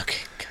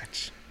 Okay,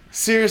 gotcha.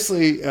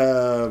 Seriously,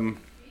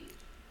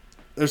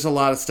 there's a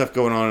lot of stuff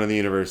going on in the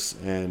universe,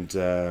 and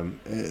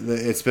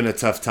it's been a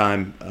tough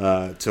time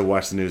to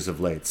watch the news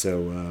of late.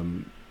 So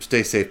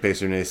stay safe,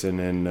 Pacer Nation,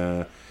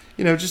 and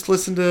just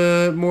listen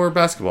to more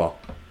basketball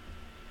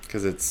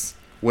because it's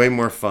way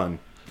more fun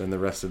than the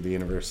rest of the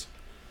universe.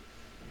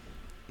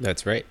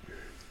 That's right.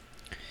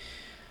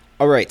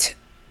 All right.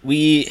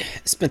 We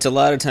spent a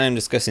lot of time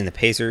discussing the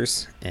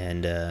Pacers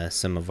and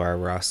some of our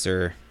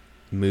roster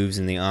moves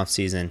in the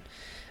offseason.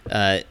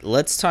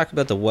 Let's talk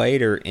about the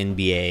wider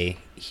NBA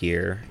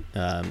here.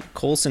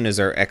 Colson is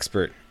our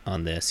expert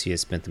on this. He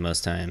has spent the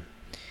most time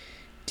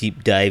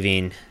deep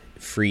diving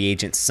free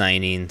agent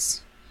signings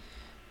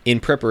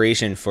in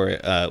preparation for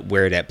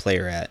Where That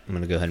Player At. I'm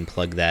going to go ahead and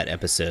plug that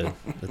episode.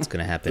 That's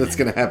going to happen. That's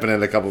going to happen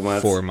in a couple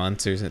months. 4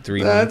 months or is it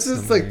 3 months?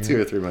 It's like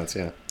 2 or 3 months,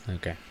 yeah.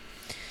 Okay.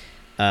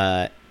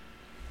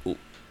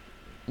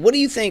 What do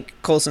you think,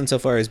 Colson, so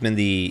far has been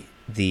the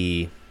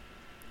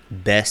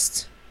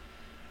best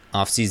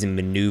offseason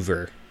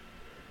maneuver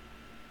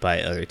by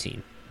another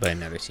team?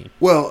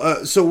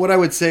 Well, so what I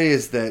would say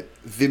is that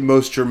the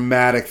most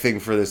dramatic thing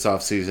for this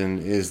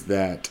offseason is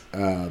that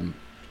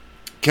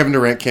Kevin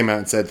Durant came out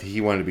and said that he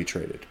wanted to be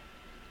traded.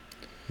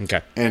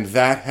 Okay. And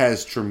that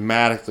has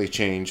dramatically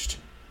changed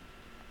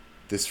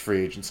this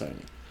free agent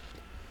signing.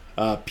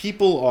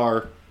 People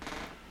are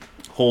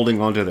holding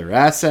onto their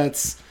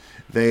assets.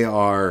 They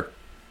are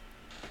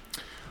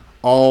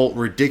all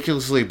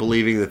ridiculously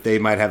believing that they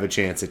might have a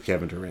chance at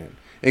Kevin Durant,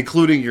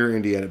 including your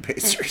Indiana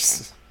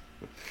Pacers.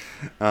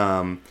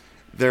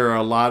 There are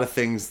a lot of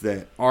things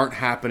that aren't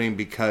happening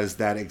because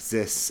that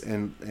exists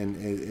and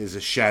is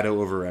a shadow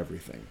over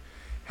everything.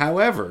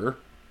 However,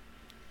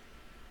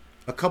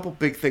 a couple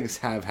big things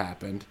have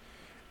happened,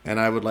 and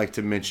I would like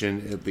to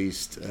mention at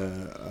least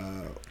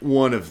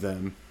one of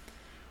them,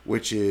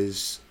 which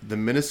is the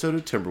Minnesota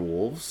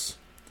Timberwolves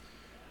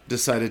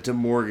decided to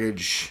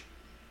mortgage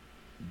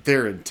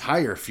their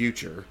entire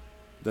future,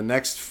 the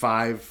next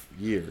 5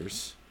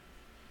 years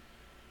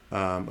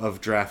of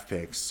draft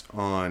picks,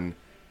 on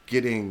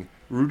getting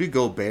Rudy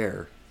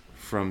Gobert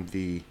from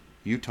the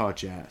Utah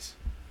Jazz.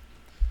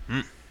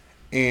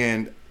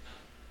 And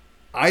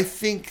I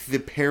think the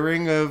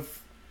pairing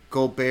of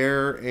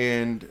Gobert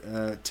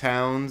and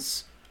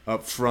Towns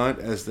up front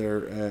as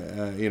their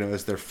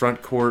as their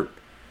front court,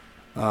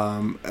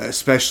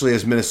 especially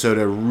as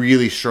Minnesota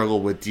really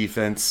struggled with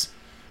defense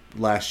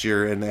last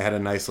year, and they had a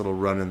nice little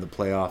run in the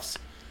playoffs.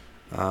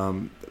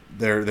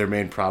 Their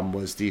main problem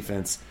was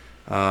defense.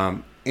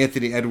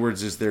 Anthony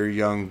Edwards is their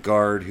young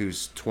guard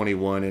who's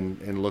 21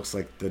 and looks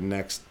like the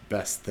next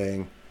best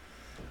thing.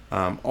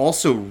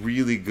 Also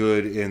really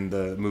good in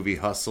the movie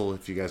Hustle.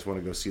 If you guys want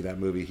to go see that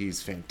movie,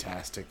 he's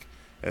fantastic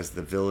as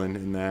the villain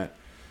in that.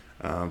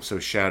 So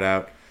shout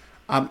out.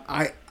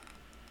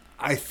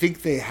 I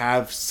think they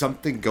have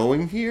something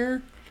going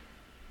here,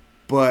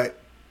 but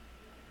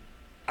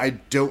I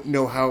don't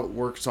know how it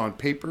works on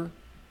paper.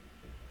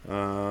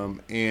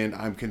 And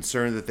I'm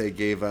concerned that they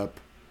gave up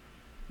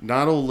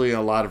not only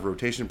a lot of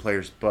rotation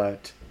players,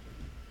 but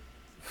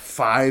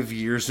 5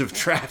 years of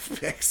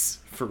draft picks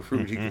for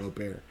Rudy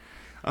Gobert.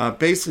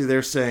 Basically,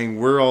 they're saying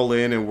we're all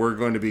in and we're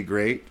going to be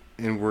great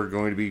and we're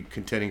going to be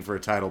contending for a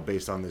title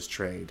based on this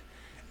trade.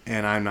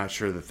 And I'm not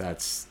sure that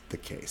that's the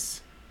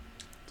case.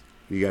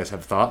 You guys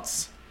have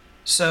thoughts?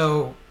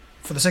 So,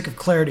 for the sake of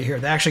clarity here,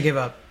 they actually gave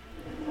up,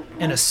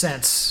 in a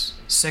sense,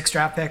 6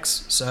 draft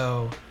picks.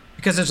 So,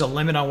 because there's a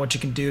limit on what you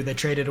can do, they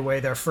traded away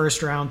their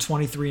first round,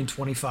 23 and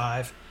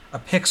 25, a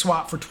pick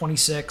swap for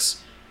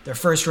 26, their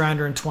first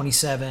rounder in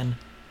 27,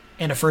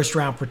 and a first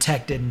round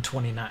protected in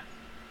 29.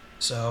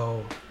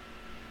 So,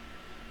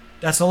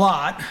 that's a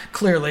lot,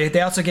 clearly.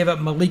 They also gave up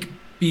Malik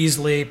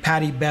Beasley,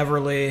 Patty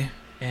Beverly,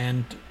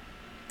 and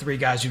 3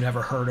 guys you've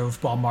never heard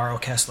of,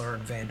 Balmaro, Kessler,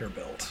 and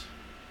Vanderbilt.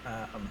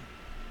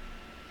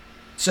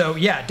 So,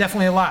 yeah,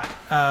 definitely a lot.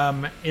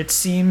 It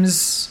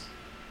seems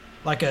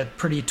like a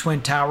pretty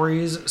Twin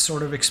Towers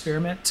sort of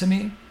experiment to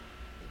me.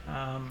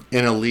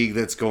 In a league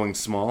that's going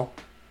small.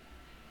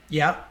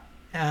 Yeah.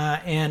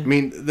 And I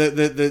mean,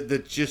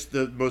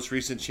 the most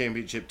recent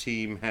championship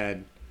team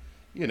had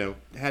to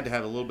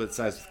have a little bit of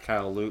size with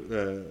Kyle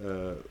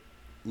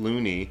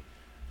Looney.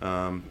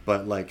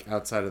 But like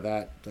outside of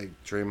that, like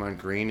Draymond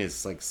Green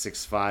is like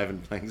 6'5"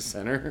 and playing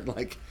center.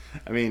 Like,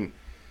 I mean,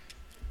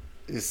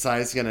 is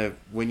size gonna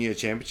win you a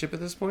championship at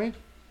this point?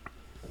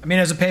 I mean,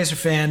 as a Pacer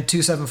fan, 2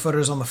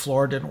 7-footers on the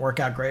floor didn't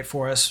work out great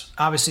for us.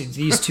 Obviously,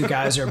 these 2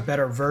 guys are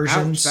better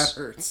versions. Ouch, that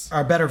hurts.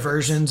 Are better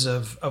versions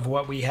of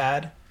what we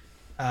had.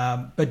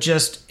 But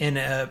just in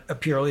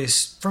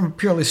from a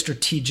purely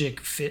strategic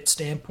fit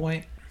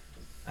standpoint,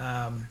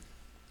 I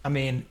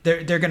mean,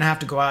 they're going to have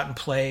to go out and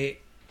play,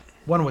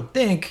 one would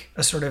think,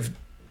 a sort of,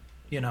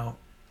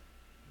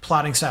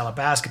 plotting style of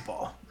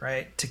basketball,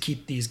 right? To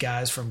keep these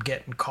guys from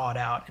getting caught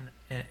out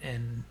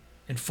in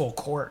full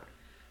court.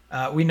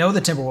 We know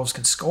the Timberwolves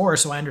can score,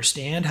 so I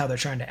understand how they're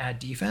trying to add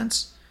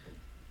defense.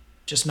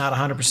 Just not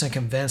 100%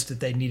 convinced that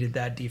they needed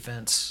that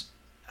defense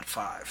at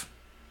 5.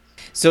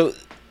 So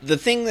the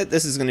thing that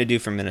this is going to do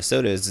for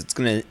Minnesota is it's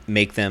going to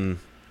make them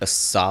a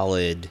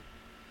solid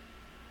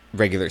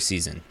regular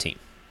season team.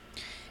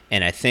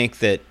 And I think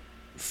that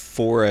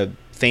for a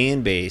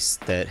fan base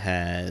that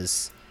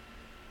has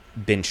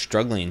been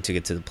struggling to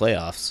get to the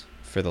playoffs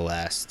for the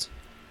last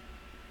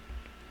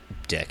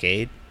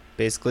decade,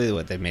 basically,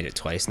 they've made it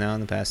twice now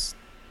in the past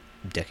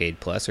decade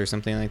plus or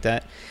something like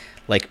that.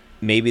 Like,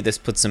 maybe this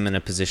puts them in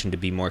a position to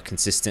be more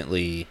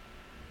consistently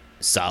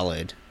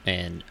solid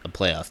and a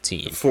playoff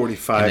team.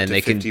 45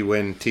 to 50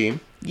 win team.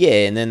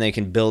 Yeah, and then they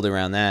can build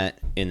around that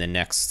in the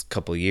next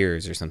couple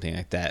years or something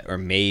like that. Or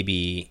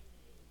maybe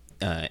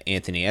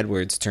Anthony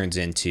Edwards turns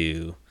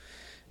into,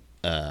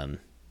 an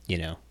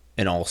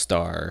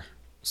all-star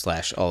 /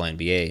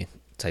 all-NBA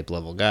type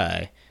level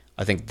guy.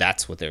 I think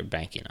that's what they're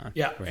banking on.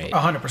 Yeah, right?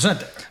 100%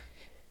 there.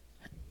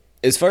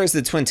 As far as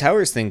the Twin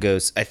Towers thing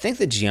goes, I think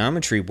the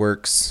geometry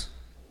works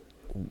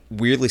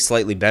weirdly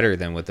slightly better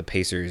than what the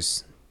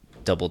Pacers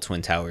double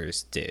Twin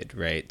Towers did,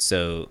 right?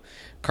 So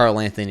Karl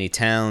Anthony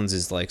Towns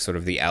is like sort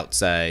of the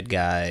outside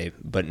guy,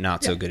 but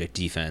not so good at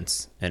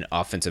defense, an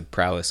offensive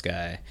prowess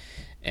guy.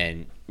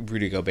 And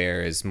Rudy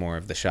Gobert is more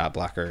of the shot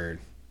blocker,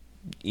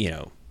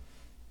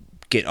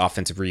 get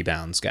offensive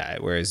rebounds guy.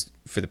 Whereas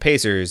for the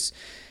Pacers,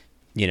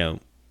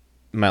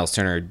 Miles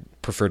Turner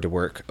preferred to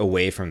work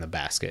away from the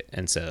basket.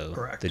 And so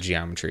the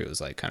geometry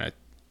was like kind of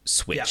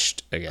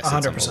switched, I guess,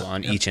 100%,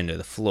 on each end of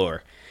the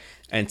floor.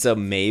 And so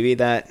maybe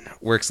that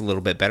works a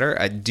little bit better.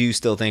 I do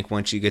still think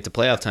once you get to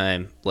playoff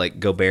time, like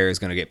Gobert is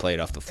going to get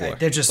played off the floor.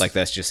 They're just like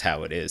that's just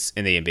how it is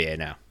in the NBA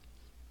now.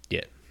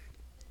 Yeah,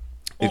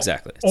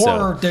 exactly.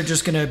 Or they're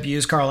just going to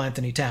abuse Karl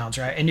Anthony Towns,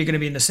 right? And you're going to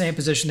be in the same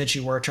position that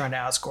you were trying to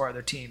outscore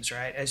other teams,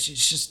 right? It's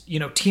just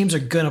teams are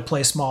going to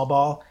play small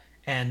ball,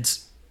 and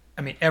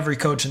I mean every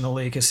coach in the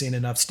league has seen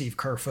enough Steve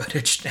Kerr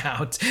footage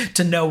now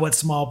to know what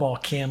small ball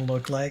can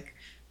look like.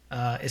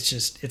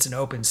 It's an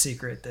open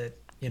secret that.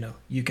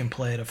 You can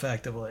play it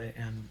effectively.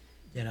 And,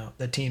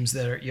 the teams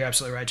you're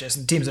absolutely right,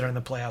 Jason, the teams that are in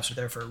the playoffs are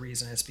there for a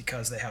reason. It's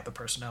because they have the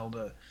personnel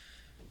to,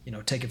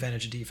 take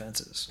advantage of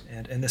defenses.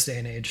 And in this day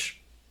and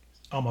age,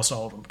 almost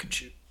all of them can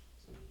shoot.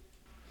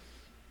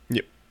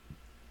 Yep.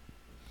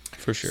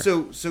 For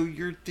sure. So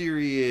your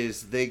theory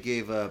is they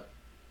gave up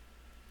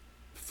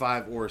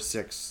 5 or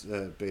 6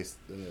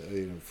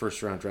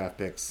 first round draft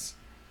picks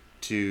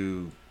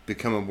to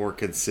become a more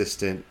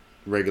consistent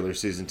regular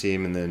season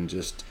team and then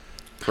just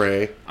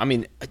pray. I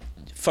mean,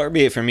 far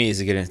be it for me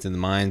to get into the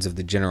minds of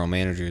the general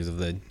managers of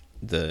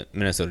the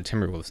Minnesota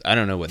Timberwolves. I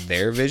don't know what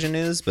their vision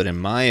is, but in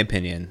my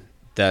opinion,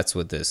 that's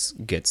what this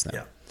gets them.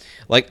 Yeah.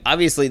 Like,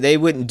 obviously, they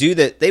wouldn't do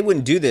that. They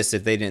wouldn't do this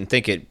if they didn't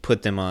think it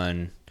put them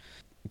on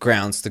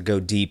grounds to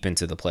go deep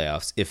into the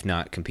playoffs, if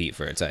not compete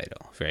for a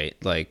title, right?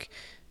 Like,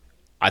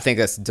 I think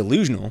that's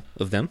delusional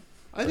of them.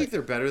 I think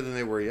they're better than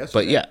they were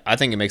yesterday. But yeah, I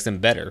think it makes them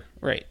better.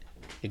 Right.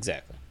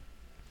 Exactly.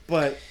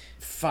 But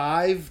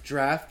 5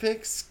 draft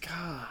picks?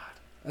 God,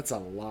 that's a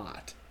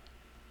lot.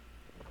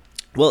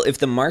 Well, if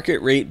the market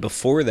rate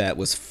before that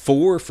was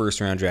 4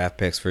 first-round draft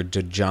picks for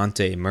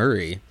DeJounte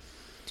Murray,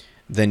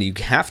 then you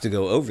have to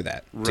go over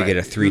that to get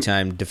a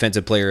 3-time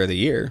Defensive Player of the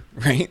Year,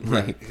 right?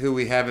 Right. Like, who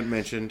we haven't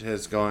mentioned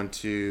has gone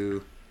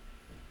to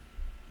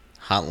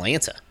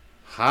Hotlanta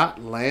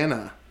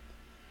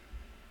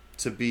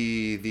to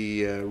be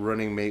the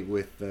running mate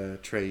with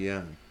Trae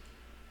Young.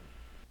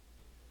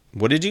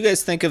 What did you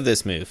guys think of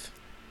this move?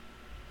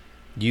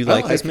 You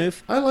like this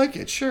move? I like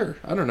it, sure.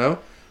 I don't know.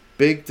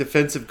 Big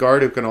defensive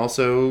guard who can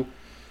also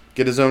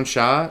get his own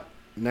shot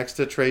next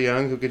to Trae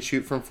Young who can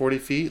shoot from 40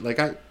 feet.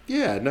 I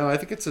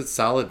think it's a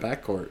solid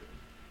backcourt.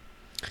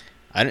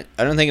 I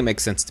don't think it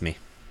makes sense to me.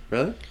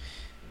 Really?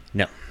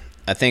 No.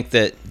 I think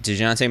that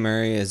DeJounte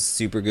Murray is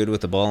super good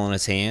with the ball in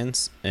his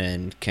hands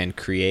and can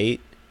create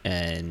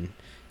and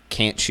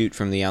can't shoot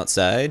from the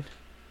outside.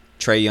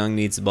 Trae Young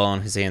needs the ball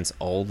in his hands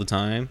all the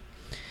time.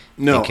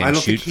 No, can I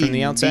don't shoot think he from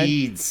the outside.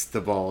 needs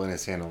the ball in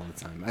his hand all the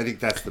time. I think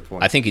that's the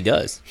point. I think he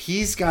does.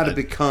 He's got to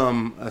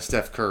become a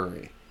Steph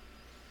Curry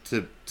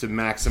to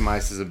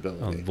maximize his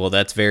ability. Well,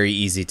 that's very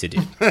easy to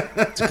do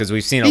because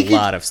we've seen a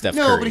lot of Steph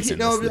Currys.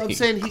 But I'm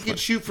saying he could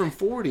shoot from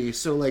 40.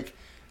 So like,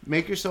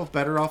 make yourself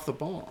better off the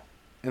ball.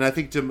 And I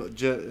think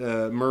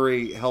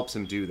Murray helps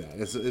him do that.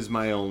 Is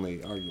my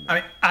only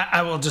argument.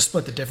 I will just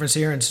split the difference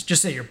here and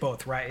just say you're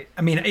both right.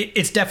 I mean,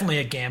 it's definitely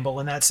a gamble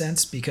in that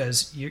sense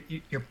because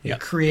you're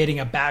creating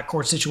a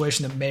backcourt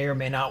situation that may or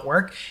may not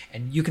work.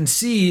 And you can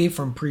see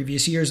from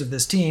previous years of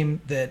this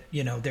team that,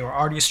 you know, they were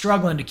already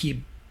struggling to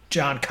keep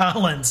John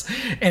Collins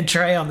and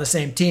Trae on the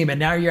same team. And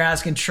now you're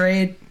asking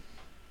Trae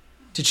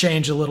to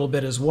change a little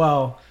bit as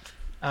well.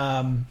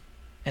 And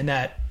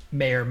that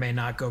may or may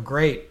not go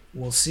great.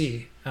 We'll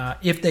see.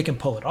 If they can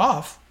pull it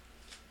off,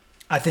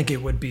 I think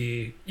it would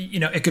be, you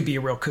know, it could be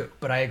a real coup.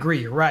 But I agree,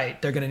 you're right.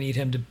 They're going to need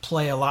him to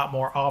play a lot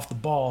more off the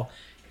ball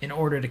in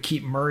order to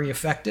keep Murray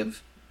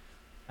effective.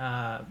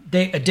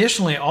 They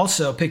additionally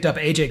also picked up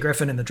A.J.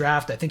 Griffin in the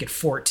draft, I think at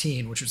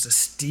 14, which was a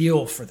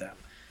steal for them.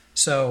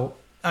 So,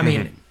 I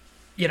mean,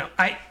 you know,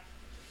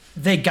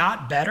 they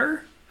got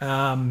better.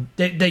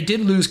 They did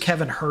lose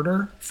Kevin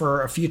Huerter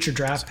for a future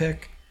draft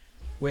pick,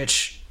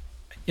 which,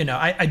 you know,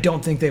 I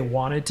don't think they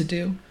wanted to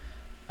do.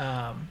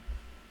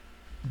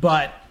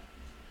 But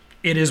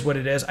it is what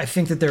it is. I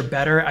think that they're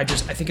better. I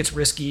think it's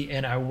risky,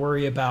 and I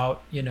worry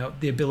about, you know,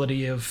 the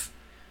ability of,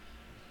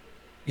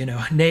 you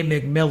know, Nate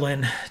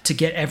McMillan to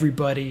get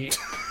everybody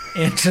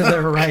into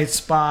the right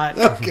spot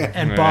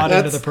and bought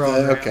into the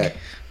program. Okay.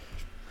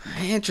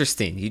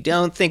 Interesting. You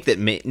don't think that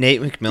Nate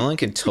McMillan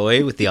can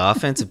toy with the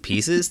offensive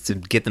pieces to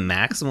get the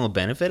maximal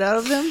benefit out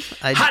of them?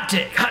 Hot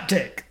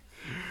take.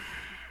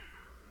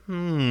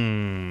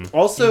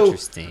 Also,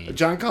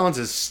 John Collins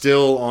is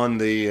still on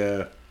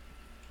the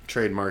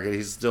trade market.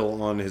 He's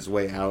still on his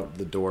way out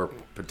the door,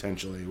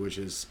 potentially, which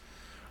is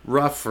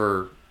rough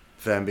for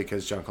them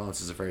because John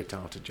Collins is a very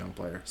talented young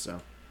player.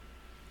 So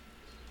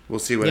we'll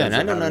see what. Yeah, and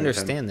I don't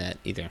understand that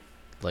either.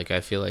 Like,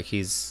 I feel like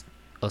he's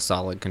a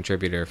solid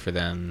contributor for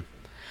them.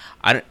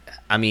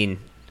 I mean,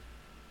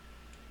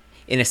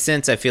 in a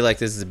sense, I feel like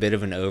this is a bit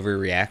of an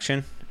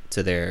overreaction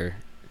to their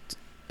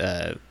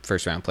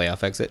first round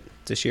playoff exit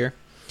this year.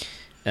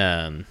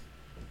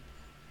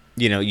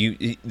 You know,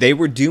 they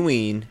were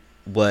doing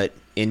what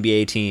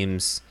NBA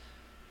teams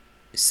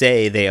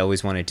say they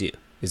always want to do,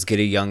 is get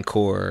a young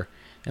core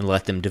and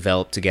let them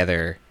develop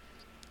together,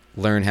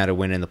 learn how to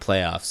win in the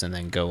playoffs, and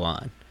then go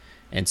on.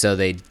 And so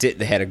they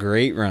had a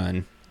great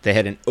run. They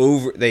had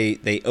they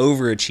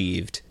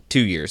overachieved 2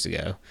 years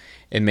ago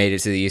and made it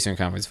to the Eastern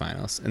Conference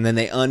Finals. And then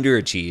they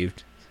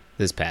underachieved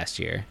this past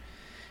year.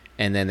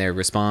 And then their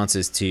response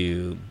is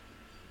to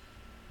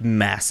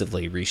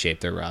massively reshape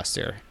their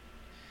roster.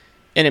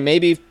 And it may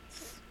be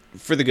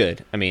for the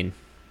good. I mean,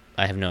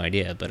 I have no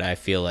idea, but I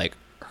feel like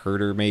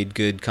Herter made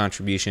good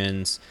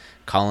contributions.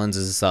 Collins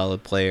is a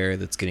solid player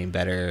that's getting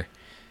better.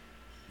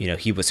 You know,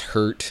 he was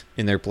hurt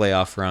in their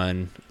playoff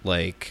run.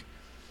 Like,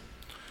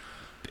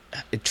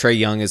 Trae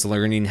Young is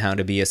learning how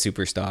to be a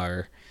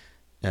superstar.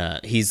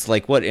 He's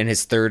like, what, in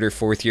his third or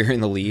fourth year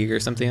in the league or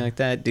something like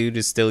that? Dude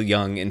is still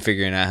young and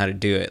figuring out how to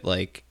do it.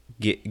 Like,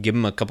 give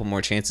him a couple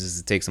more chances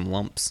to take some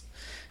lumps.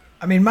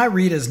 I mean, my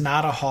read as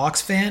not a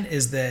Hawks fan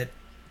is that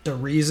the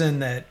reason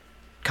that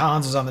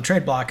Collins is on the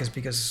trade block is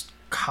because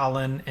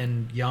Collin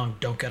and Young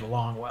don't get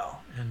along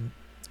well. And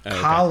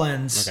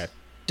Collins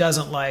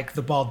doesn't like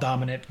the ball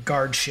dominant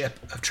guardship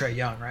of Trae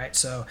Young, right?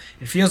 So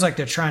it feels like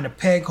they're trying to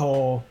peg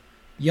hole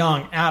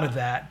Young out of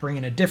that, bring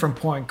in a different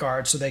point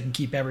guard so they can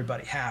keep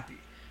everybody happy.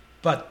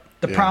 But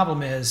the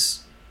problem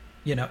is,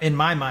 you know, in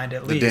my mind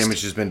at least, the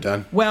damage has been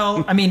done.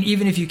 Well, I mean,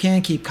 even if you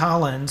can keep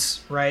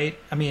Collins, right?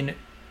 I mean,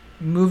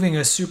 moving a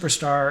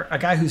superstar, a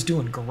guy who's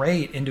doing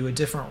great, into a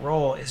different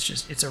role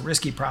is it's a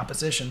risky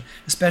proposition,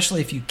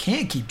 especially if you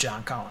can't keep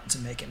John Collins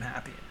and make him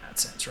happy in that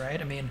sense, right?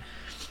 I mean,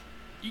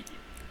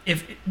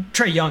 if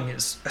Trae Young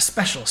is a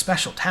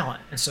special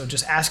talent, and so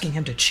just asking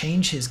him to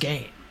change his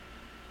game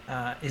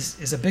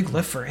is a big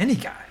lift for any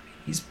guy. I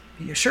mean,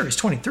 he's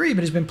 23,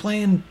 but he's been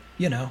playing,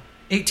 you know,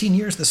 18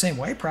 years the same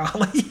way,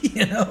 probably,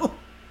 you know?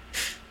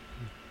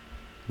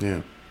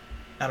 Yeah.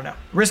 I don't know.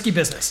 Risky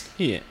business.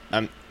 Yeah.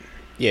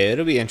 Yeah,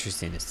 it'll be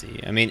interesting to see.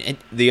 I mean,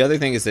 the other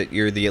thing is that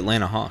you're the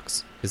Atlanta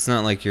Hawks. It's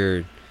not like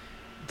you're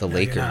the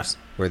Lakers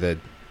or the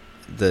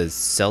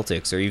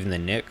Celtics or even the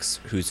Knicks,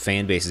 whose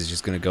fan base is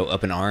just going to go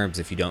up in arms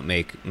if you don't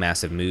make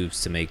massive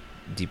moves to make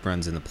deep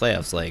runs in the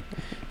playoffs. Like,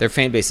 their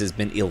fan base has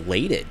been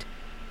elated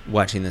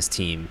watching this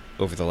team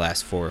over the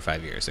last 4 or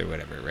 5 years or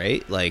whatever,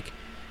 right? Like,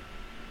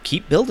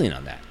 keep building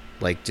on that.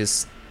 Like,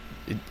 just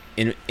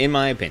in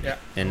my opinion,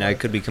 and I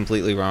could be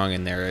completely wrong,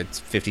 and they're a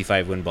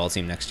 55-win ball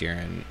team next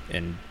year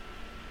and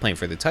playing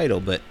for the title,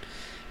 but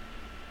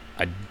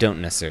I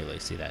don't necessarily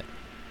see that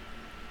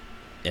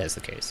as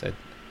the case.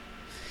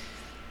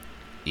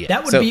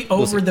 That would be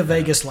over the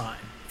Vegas line,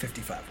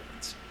 55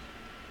 wins.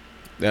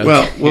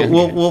 Okay.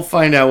 Well, we'll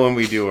find out when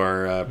we do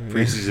our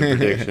preseason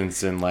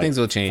predictions in like things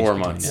will change 4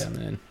 between months. now and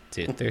then.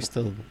 Dude, there's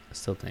still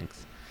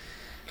things.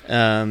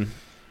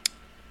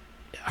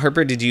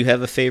 Harper, did you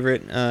have a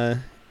favorite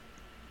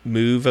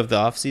move of the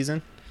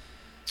offseason?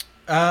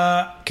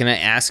 Can I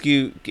ask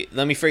you?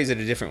 Let me phrase it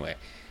a different way.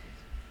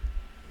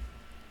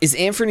 Is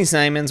Anthony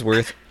Simons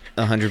worth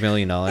 $100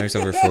 million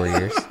over 4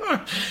 years?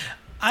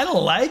 I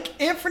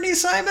like Anthony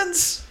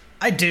Simons.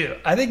 I do.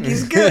 I think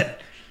he's good.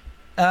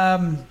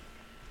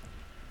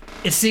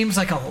 It seems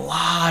like a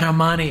lot of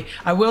money.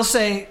 I will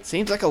say...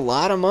 Seems like a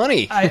lot of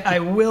money. I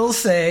will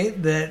say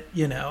that,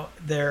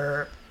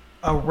 they're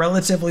a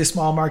relatively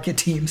small market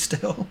team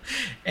still.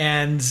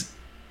 And,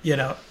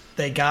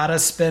 they got to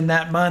spend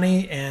that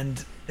money,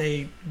 and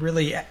they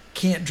really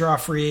can't draw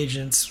free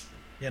agents,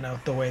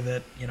 the way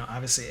that,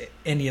 obviously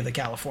any of the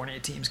California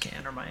teams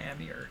can, or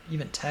Miami, or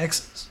even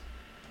Texas.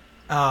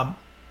 The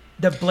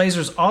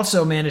Blazers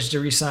also managed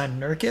to re-sign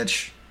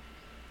Nurkic,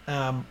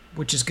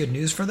 which is good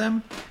news for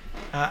them.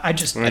 I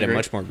had a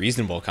much more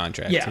reasonable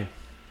contract. Yeah. Too.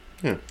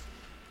 Yeah.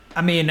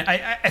 I mean,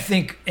 I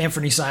think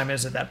Anthony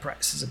Simons at that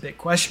price is a big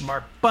question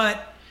mark.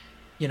 But,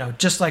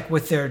 just like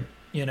with their,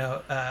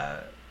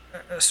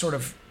 sort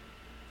of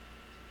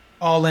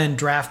all-in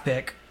draft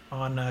pick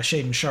on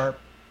Shaedon Sharp,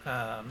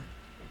 I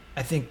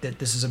think that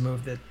this is a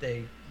move that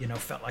they,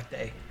 felt like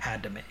they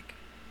had to make.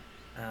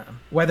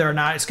 Whether or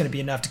not it's going to be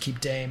enough to keep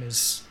Dame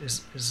is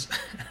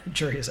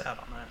jury is out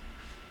on that.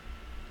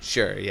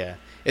 Sure, yeah.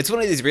 It's one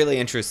of these really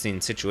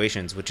interesting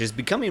situations, which is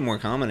becoming more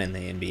common in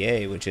the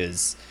NBA, which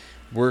is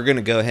we're going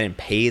to go ahead and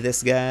pay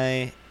this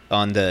guy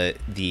on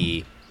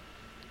the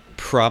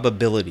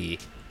probability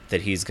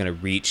that he's going to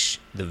reach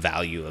the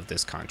value of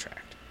this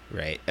contract,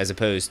 right? As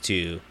opposed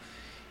to,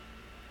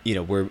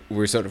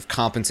 we're sort of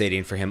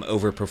compensating for him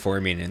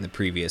overperforming in the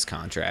previous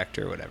contract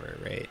or whatever,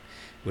 right?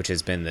 Which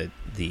has been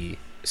the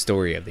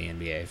story of the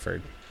NBA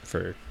for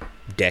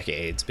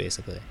decades,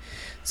 basically.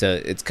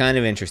 So it's kind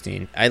of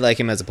interesting. I like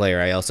him as a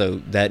player.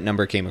 That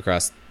number came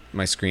across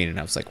my screen, and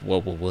I was like, whoa,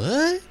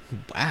 what?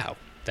 Wow,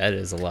 that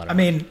is a lot of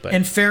money.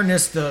 In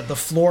fairness, the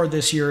floor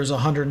this year is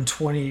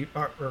 120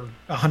 or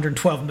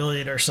 112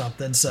 million or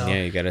something. So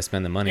yeah, you got to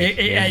spend the money.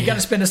 You got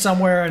to spend it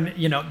somewhere, and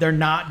they're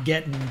not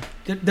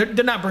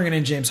bringing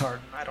in James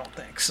Harden. I don't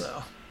think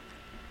so.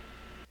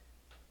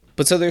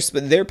 But so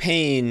they're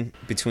paying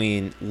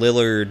between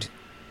Lillard,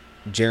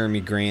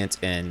 Jeremy Grant,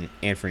 and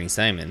Anthony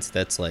Simons.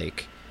 That's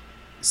like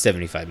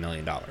 $75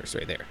 million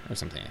right there, or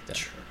something like that.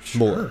 Sure.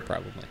 More,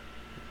 probably.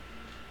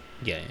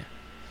 Yeah.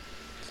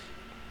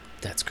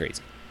 That's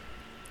crazy.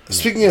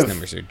 Speaking of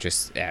numbers are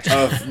just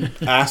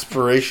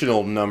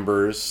aspirational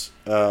numbers,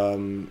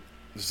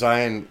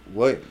 Zion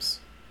Williams.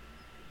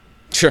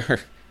 Sure.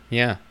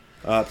 Yeah.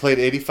 Played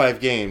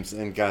 85 games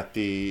and got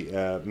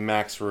the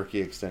max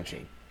rookie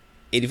extension.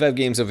 85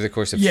 games over the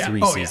course of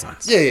 3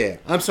 seasons. Yeah.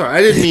 I'm sorry.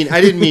 I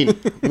didn't mean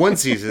one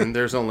season.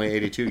 There's only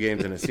 82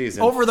 games in a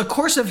season. Over the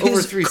course of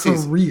his 3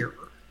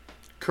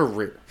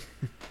 career.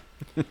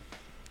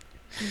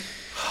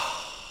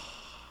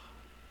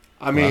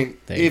 I mean,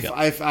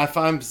 if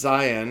I'm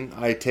Zion,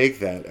 I take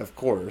that, of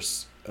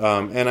course.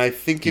 And I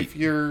think if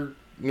you're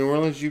New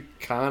Orleans, you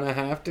kind of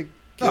have to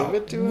give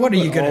it to him. What are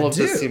you going to do? All of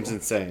this seems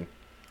insane.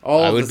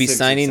 I would be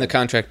signing the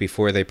contract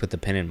before they put the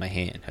pen in my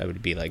hand. I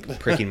would be like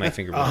pricking my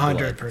finger.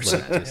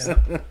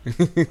 100%.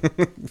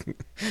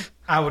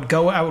 I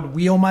would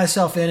wheel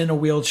myself in a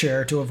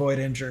wheelchair to avoid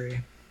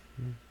injury.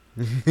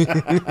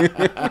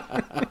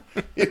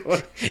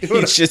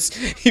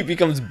 He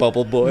becomes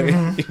Bubble Boy.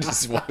 Mm-hmm. He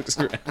just walks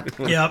around.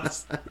 Yep.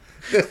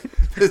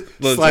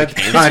 Slide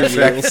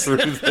contract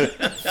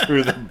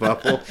through the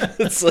bubble.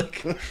 It's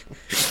like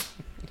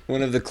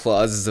one of the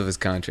clauses of his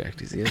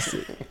contract is he has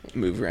to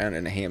move around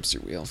in a hamster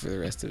wheel for the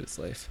rest of his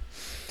life.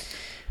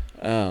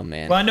 Oh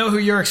man. Well, I know who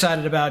you're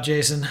excited about,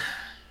 Jason.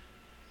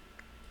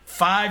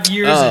 5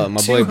 years and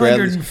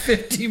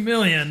 $250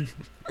 million.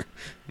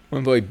 My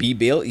boy B.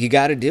 Beal, you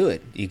got to do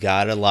it. You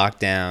got to lock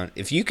down.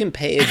 If you can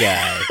pay a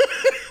guy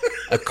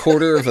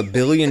 $250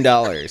 million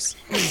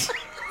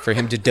for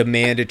him to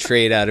demand a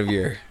trade out of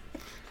your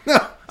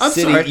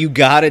city, sorry. you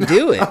got to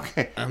do it.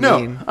 Okay.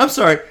 I'm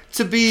sorry.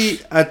 To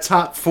be a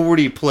top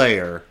 40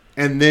 player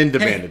and then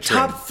demand a trade.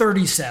 Top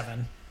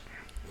 37.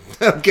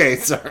 Okay,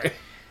 sorry.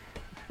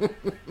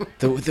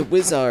 The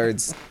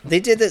Wizards, they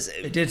did this.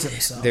 They did to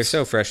themselves. They're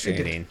so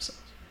frustrating.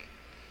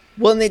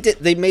 Well, and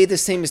they made the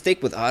same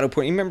mistake with Otto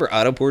Porter. You remember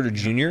Otto Porter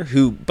Jr.,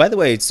 who, by the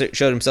way,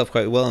 showed himself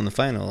quite well in the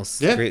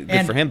finals. Yeah.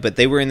 Good for him. But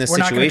they were in this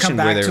situation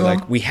where they're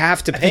like, we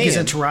have to pay him. I think he's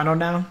in Toronto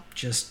now,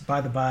 just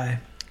by the by.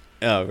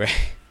 Oh, right.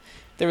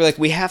 They were like,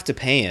 we have to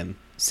pay him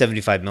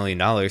 $75 million,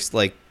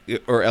 like,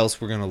 or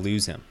else we're going to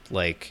lose him.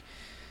 Like,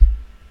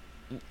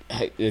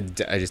 I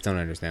just don't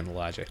understand the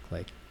logic.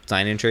 Like,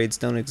 sign-in trades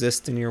don't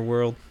exist in your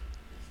world.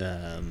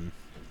 Who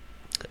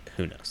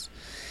knows?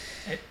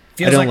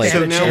 Feels like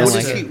so now,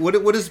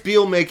 what does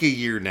Beal make a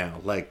year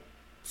now? Like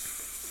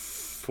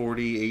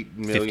 $48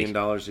 million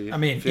a year? I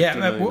mean,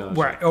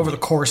 right, over the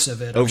course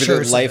of it. Over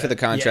the life of the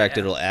contract,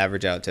 it'll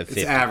average out to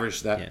 50. It's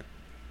average that. Yeah.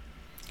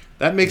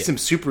 That makes him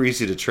super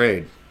easy to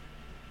trade.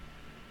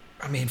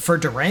 I mean, for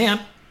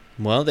Durant.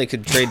 Well, they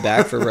could trade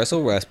back for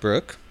Russell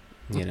Westbrook.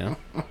 Yeah,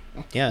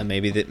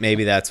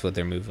 maybe that's what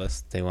their move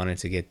was. They wanted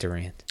to get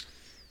Durant.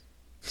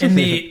 In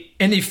the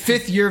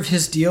 5th year of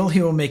his deal,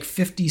 he will make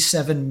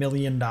 $57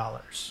 million.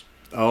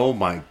 Oh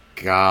my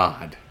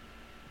God.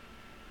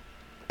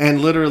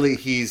 And literally,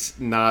 he's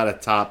not a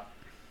top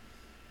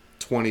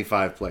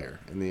 25 player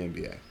in the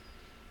NBA.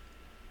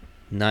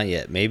 Not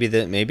yet. Maybe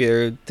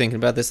they're thinking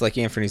about this like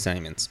Anthony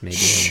Simons. Maybe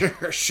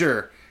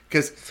Sure.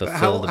 Because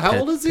fulfill how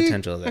old is he?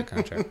 Potential of that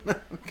contract.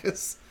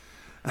 Because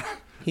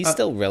he's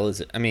still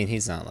relative. I mean,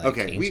 he's not like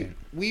ancient.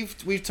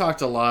 We've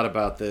talked a lot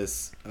about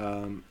this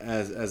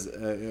as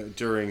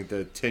during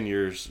the 10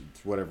 years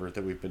whatever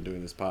that we've been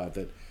doing this pod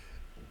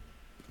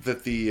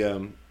that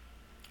the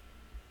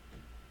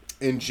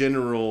in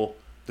general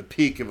the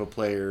peak of a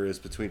player is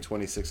between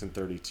 26 and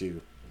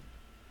 32.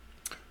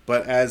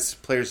 But as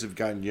players have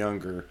gotten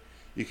younger,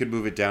 you could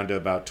move it down to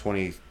about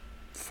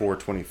 24,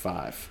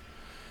 25.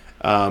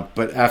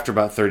 But after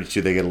about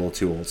 32, they get a little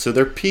too old. So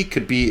their peak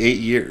could be 8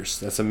 years.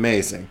 That's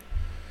amazing.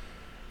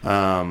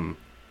 Where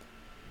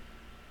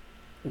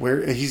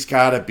he's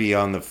got to be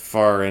on the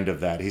far end of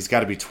that. He's got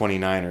to be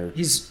 29 or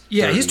he's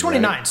 30,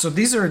 29. right? So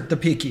these are the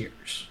peak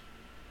years.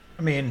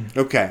 I mean,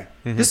 okay,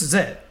 this is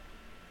it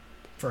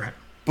for him.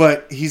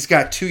 But he's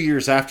got 2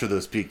 years after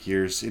those peak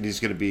years, and he's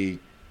going to be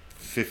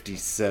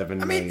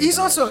 57. I mean, he's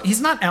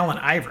not Allen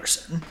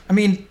Iverson. I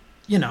mean,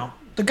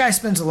 the guy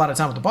spends a lot of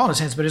time with the ball in his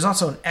hands, but he's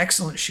also an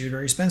excellent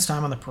shooter. He spends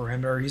time on the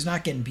perimeter. He's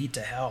not getting beat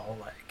to hell.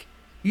 Like,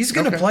 he's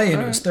going to play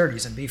into his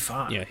 30s and be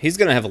fine. Yeah, he's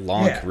going to have a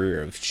long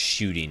career of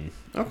shooting.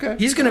 Okay.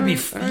 He's going to be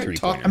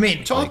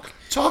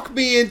Talk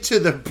me into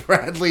the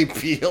Bradley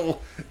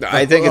Beal.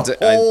 I think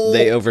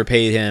they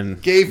overpaid him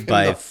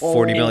by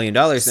 $40 million,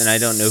 and I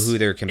don't know who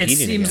they're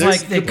competing against.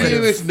 Like they could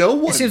have.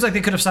 It seems like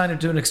they could have signed him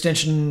to an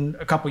extension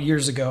a couple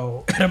years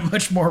ago at a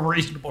much more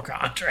reasonable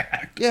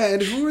contract. Yeah,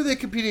 and who are they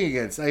competing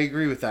against? I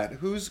agree with that.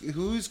 Who's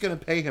going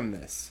to pay him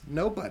this?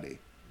 Nobody.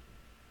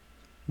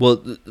 Well,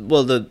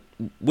 the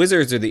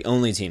Wizards are the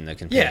only team that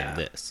can pay him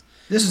this.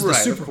 This is the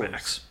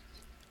Supermax.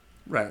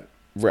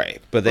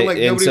 Right, but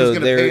nobody was going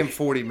to pay him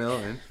 $40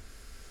 million.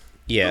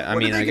 Yeah, I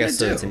mean, I guess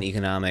so. It's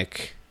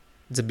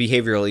it's a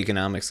behavioral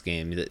economics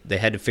game. They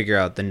had to figure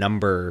out the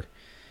number,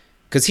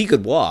 because he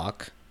could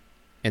walk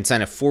and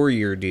sign a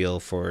 4-year deal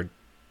for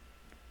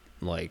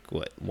like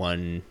what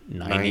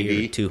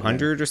 190 or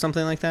 200 or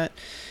something like that,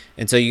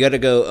 and so you got to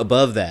go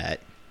above that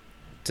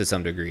to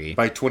some degree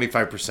by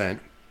 25%.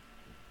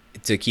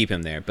 To keep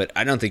him there, but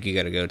I don't think you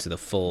got to go to the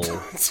full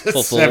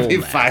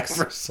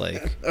 75%.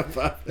 Like,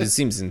 it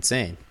seems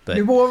insane. But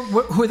who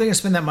are they going to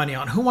spend that money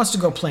on? Who wants to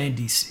go play in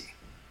DC?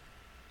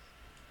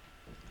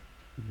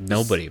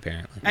 Nobody,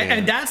 apparently.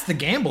 And that's the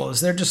gamble. Is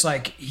they're just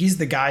like, he's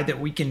the guy that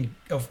we can,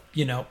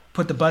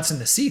 put the butts in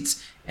the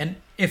seats. And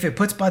if it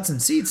puts butts in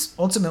seats,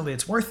 ultimately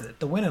it's worth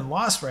it. The win and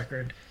loss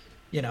record,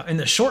 in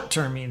the short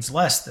term means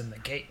less than the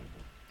gate.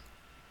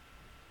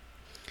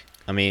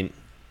 I mean,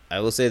 I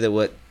will say that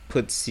what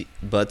puts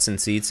butts in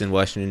seats in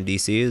Washington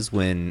D.C. is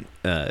when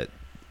the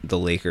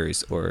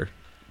Lakers or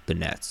the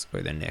Nets or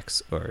the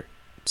Knicks or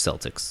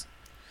Celtics,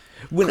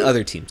 when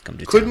other teams come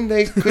to town.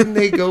 Couldn't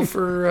they go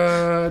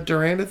for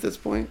Durant at this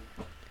point?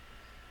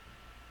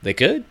 They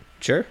could,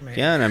 sure,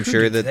 yeah, and I'm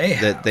sure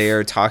that they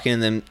are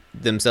talking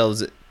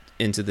themselves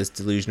into this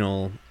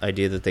delusional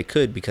idea that they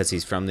could because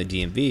he's from the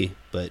DMV.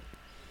 But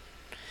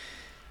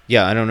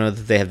yeah, I don't know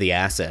that they have the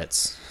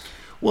assets.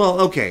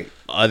 Well, okay.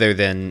 Other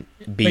than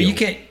Beal, but you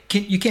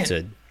can't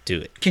to do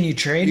it. Can you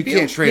trade? You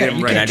can't trade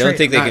him, right? And I don't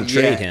think they can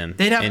trade him.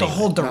 They'd have to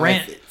hold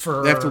Durant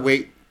for. They have to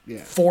wait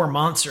 4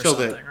 months or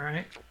something,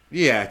 right?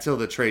 Yeah, till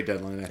the trade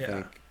deadline, I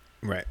think.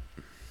 Right.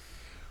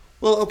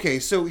 Well, okay.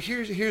 So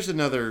here's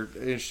another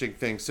interesting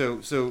thing.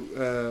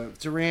 So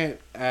Durant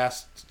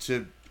asked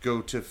to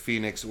go to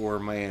Phoenix or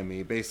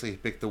Miami. Basically, he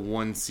picked the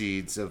 1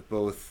 seeds of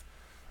both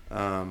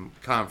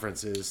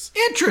conferences.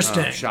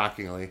 Interesting.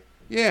 Shockingly,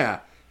 yeah.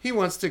 He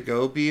wants to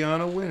go be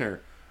on a winner.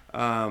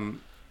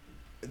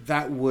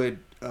 That would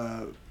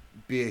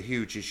be a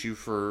huge issue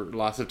for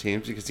lots of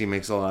teams because he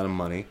makes a lot of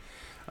money.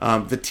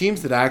 The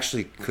teams that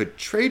actually could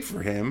trade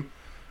for him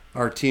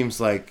are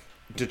teams like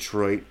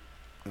Detroit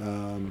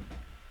and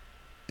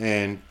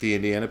the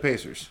Indiana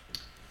Pacers.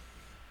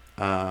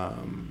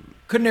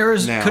 Couldn't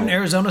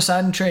Arizona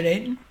side and trade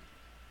Ayton?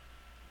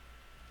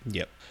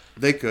 Yep.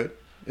 They could.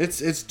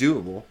 It's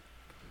doable.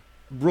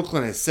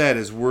 Brooklyn has said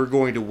is we're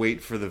going to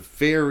wait for the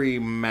very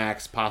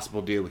max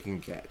possible deal we can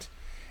get.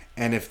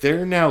 And if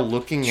they're now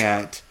looking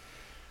at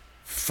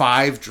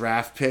 5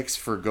 draft picks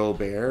for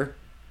Gobert,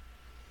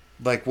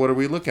 like what are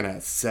we looking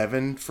at?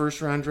 7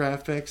 first-round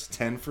draft picks?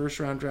 10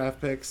 first-round draft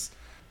picks?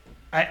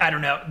 I don't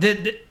know.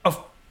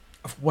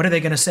 What are they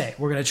going to say?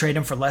 We're going to trade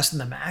him for less than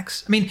the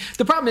max? I mean,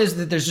 the problem is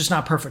that there's just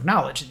not perfect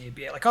knowledge in the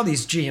NBA. Like all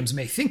these GMs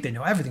may think they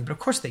know everything, but of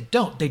course they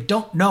don't. They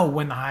don't know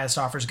when the highest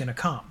offer is going to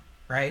come.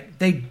 Right?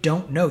 They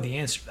don't know the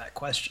answer to that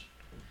question,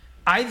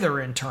 either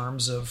in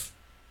terms of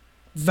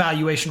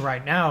valuation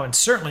right now, and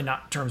certainly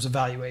not in terms of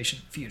valuation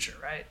in the future,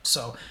 right?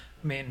 So,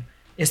 I mean,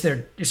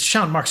 it's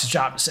Sean Marks'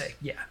 job to say,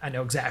 yeah, I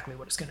know exactly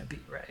what it's going to be,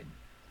 right?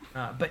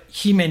 But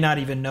he may not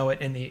even know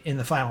it in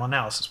the final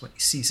analysis when he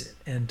sees it,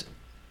 and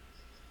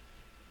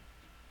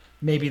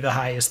maybe the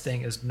highest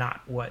thing is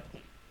not what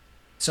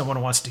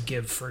someone wants to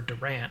give for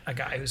Durant, a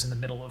guy who's in the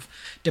middle of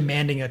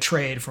demanding a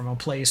trade from a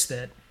place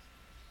that,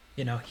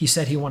 he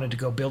said he wanted to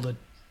go build a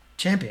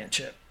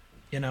championship.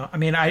 I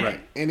mean, right.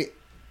 And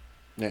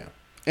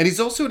he's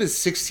also in his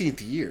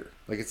 16th year.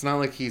 Like, it's not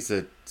like he's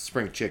a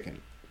spring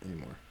chicken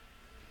anymore.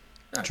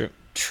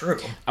 True.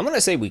 I'm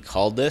gonna say we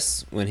called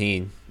this when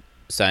he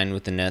signed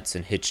with the Nets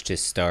and hitched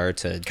his star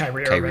to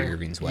Kyrie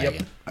Irving's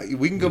wagon. Yep.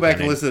 We can go back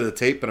and listen to the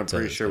tape, but I'm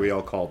pretty sure we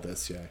all called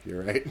this. Yeah,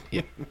 you're right.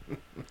 Yep.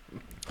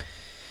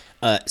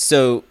 Let's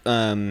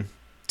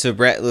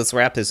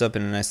wrap this up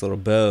in a nice little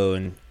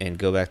bow and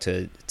go back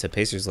to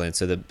Pacers land.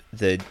 So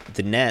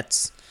the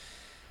Nets,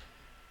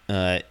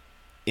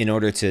 in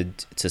order to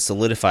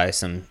solidify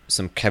some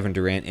Kevin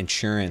Durant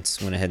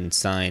insurance, went ahead and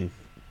signed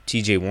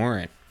T.J.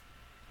 Warren.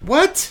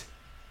 What?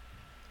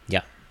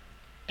 Yeah.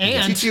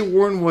 And T.J.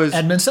 Warren was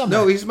Edmund Sumner.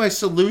 No, he's my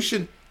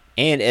solution.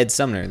 And Ed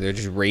Sumner. They're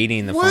just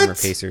raiding the former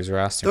Pacers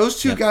roster.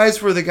 Those two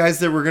guys were the guys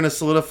that were going to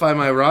solidify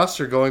my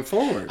roster going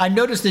forward. I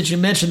noticed that you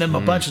mentioned them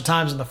a bunch of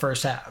times in the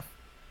first half.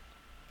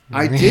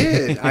 I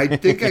did. I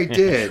think I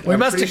did. We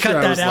must have cut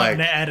that out in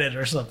the edit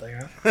or something.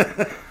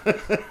 Huh?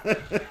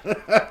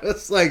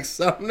 It's like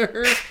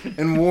Sumner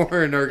and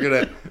Warren are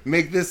going to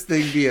make this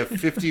thing be a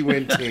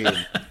 50-win team.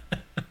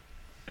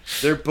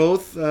 They're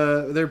both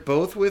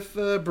with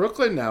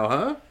Brooklyn now,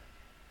 huh?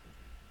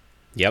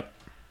 Yep.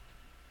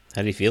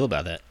 How do you feel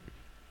about that?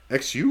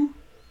 XU?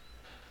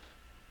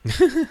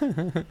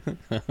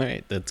 All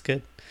right, that's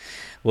good.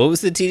 What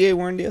was the TJ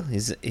Warren deal?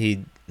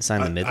 He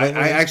signed the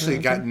mid-level? I actually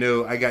got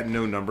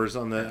no numbers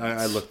on that.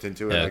 I looked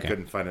into it. Okay. I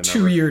couldn't find a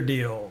number. 2-year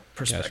deal,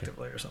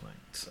 prospectively, or something.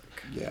 It's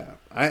like, yeah,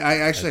 I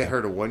actually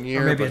heard a 1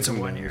 year. Or maybe it's a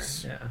 1 year.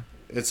 Yeah,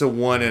 it's a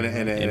 1 and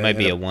it might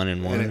be a 1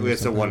 and 1.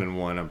 It's a 1 and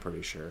 1. I'm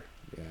pretty sure.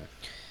 Yeah,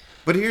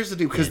 but here's the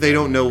deal, because they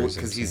don't know,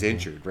 because he's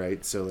injured,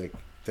 right? So like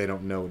they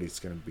don't know what he's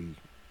going to be.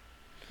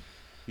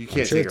 You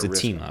can't take it's a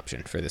risk. Team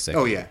option for the second.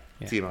 Oh yeah,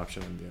 team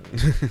option on the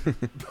other.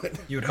 But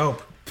you would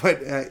hope. But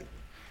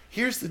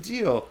here's the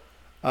deal.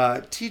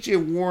 T.J.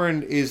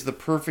 Warren is the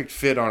perfect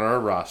fit on our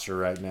roster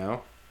right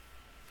now.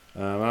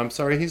 I'm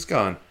sorry he's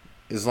gone.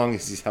 As long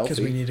as he's healthy.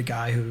 Because we need a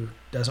guy who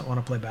doesn't want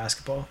to play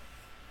basketball.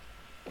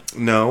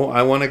 No,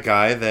 I want a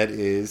guy that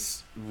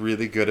is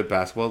really good at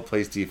basketball,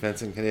 plays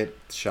defense, and can hit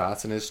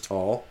shots, and is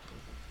tall.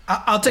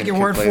 I'll take your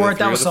word for it.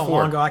 That was so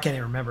long ago, I can't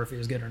even remember if he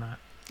was good or not.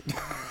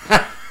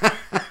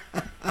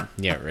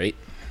 Yeah, right.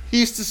 He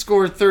used to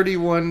score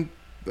 31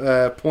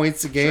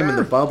 points a game in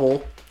the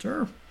bubble.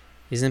 Sure.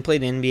 He's been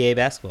playing NBA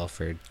basketball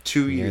for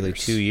nearly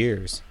 2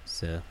 years.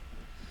 So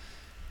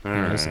who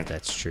knows if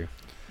that's true.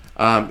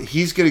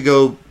 He's going to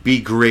go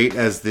be great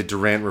as the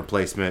Durant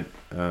replacement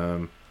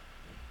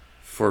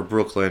for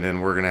Brooklyn,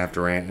 and we're going to have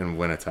Durant and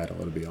win a title.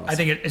 It'll be awesome. I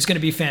think it's going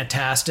to be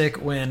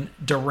fantastic when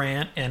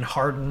Durant and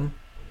Harden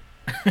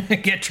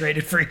get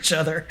traded for each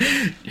other.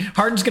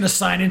 Harden's going to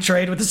sign and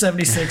trade with the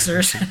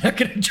 76ers. They're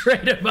going to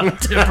trade him up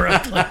to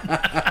Brooklyn.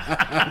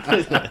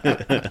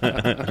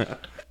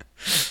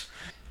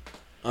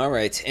 All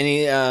right.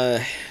 Any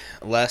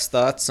last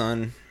thoughts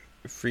on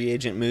free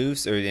agent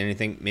moves or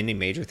any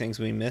major things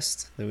we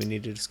missed that we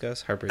need to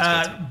discuss? Harper's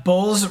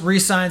Bulls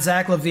re-signed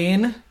Zach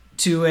LaVine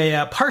to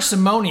a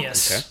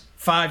parsimonious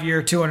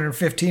 5-year,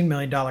 $215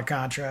 million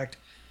contract.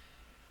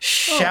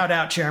 Shout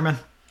out, Chairman.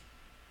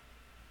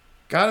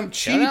 Got him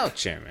cheap. Shout out,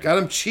 Chairman. Got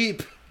him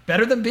cheap.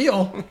 Better than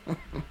Beal.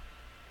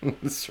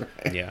 That's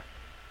right. Yeah.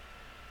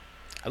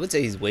 I would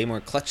say he's way more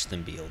clutch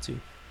than Beal, too.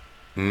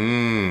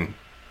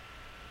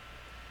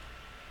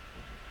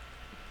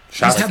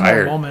 Shots He's had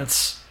fired. more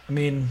moments. I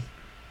mean,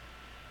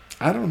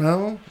 I don't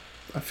know.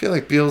 I feel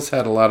like Beal's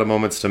had a lot of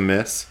moments to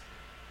miss.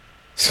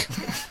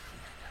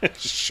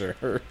 Sure.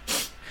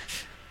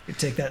 You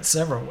take that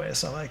several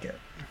ways. I like it.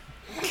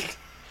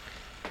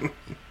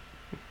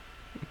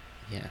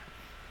 Yeah.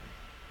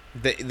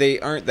 They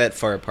aren't that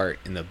far apart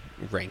in the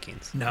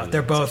rankings. No,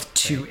 they're both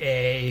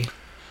 2A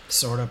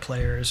sort of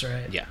players,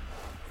 right? Yeah,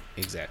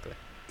 exactly.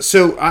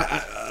 So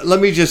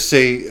let me just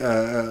say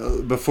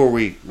before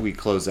we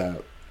close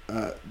out,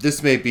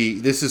 this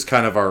is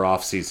kind of our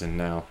off season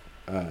now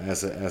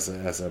as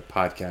a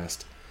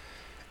podcast.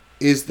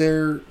 Is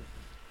there,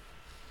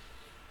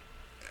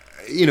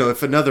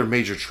 if another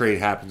major trade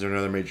happens or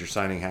another major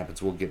signing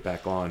happens, we'll get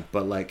back on.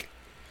 But like,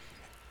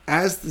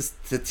 as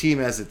the team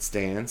as it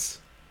stands.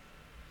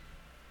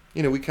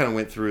 We kind of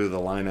went through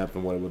the lineup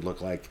and what it would look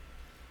like.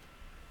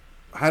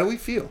 How do we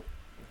feel?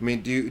 I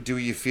mean, do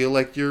you feel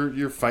like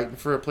you're fighting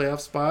for a playoff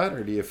spot,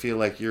 or do you feel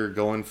like you're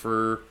going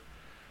for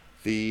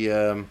the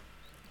the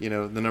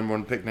number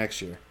 1 pick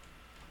next year?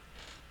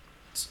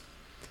 It's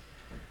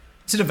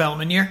a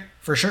development year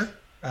for sure.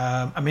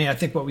 I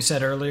think what we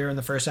said earlier in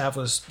the first half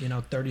was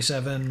 32,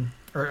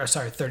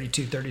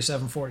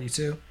 37,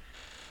 42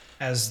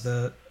 as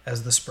the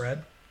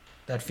spread.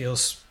 That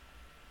feels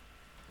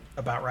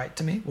about right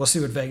to me. We'll see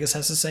what Vegas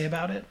has to say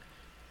about it.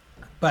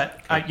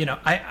 But I'm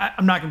not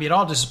going to be at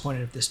all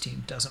disappointed if this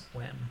team doesn't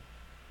win,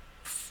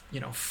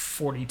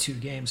 42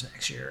 games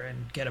next year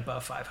and get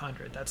above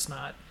 500. That's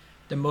not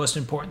the most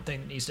important thing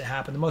that needs to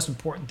happen. The most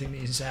important thing that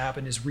needs to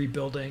happen is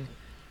rebuilding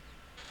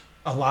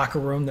a locker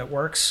room that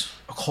works,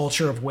 a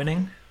culture of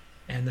winning,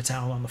 and the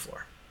talent on the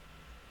floor.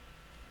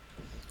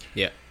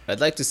 Yeah,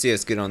 I'd like to see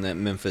us get on that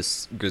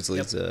Memphis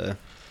Grizzlies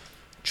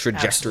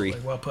trajectory.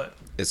 Absolutely. Well put.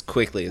 As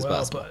quickly as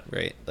possible, put.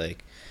 right?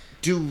 Like,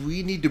 do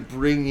we need to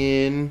bring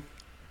in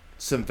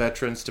some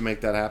veterans to make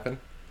that happen?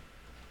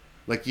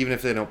 Like, even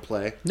if they don't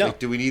play? No. Like,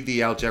 do we need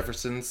the Al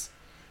Jeffersons?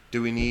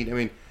 Do we need... I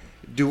mean,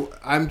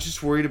 I'm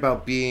just worried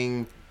about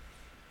being,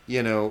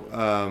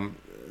 the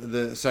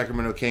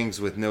Sacramento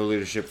Kings with no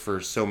leadership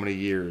for so many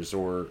years,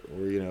 or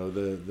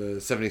the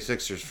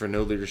 76ers for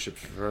no leadership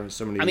for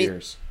so many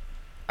years.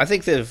 I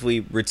think that if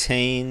we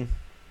retain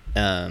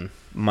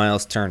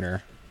Miles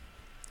Turner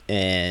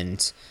and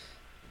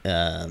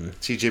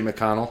T.J.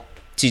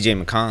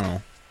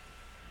 McConnell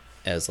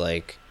as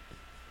like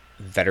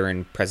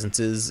veteran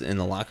presences in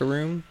the locker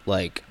room,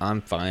 like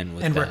I'm fine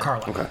with and that. Rick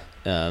Carlisle.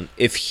 Okay.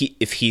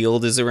 If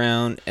Hield is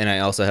around, and I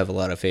also have a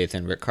lot of faith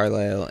in Rick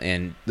Carlisle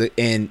and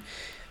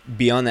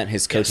beyond that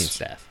his coaching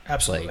staff,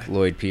 absolutely, like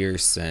Lloyd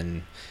Pierce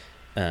and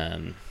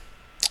I'm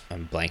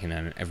blanking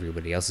on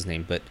everybody else's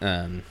name, but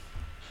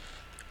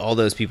all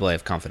those people I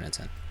have confidence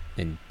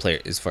in player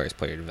as far as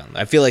player development.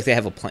 I feel like they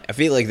have a plan. I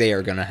feel like they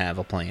are going to have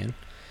a plan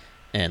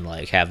and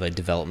like have a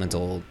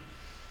developmental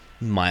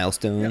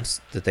milestones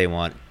that they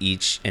want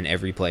each and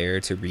every player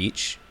to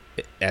reach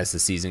as the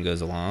season goes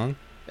along,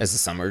 as the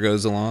summer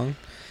goes along.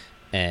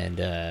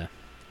 And I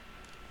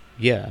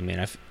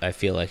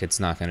feel like it's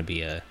not going to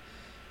be a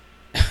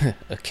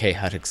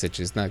chaotic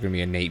situation. It's not going to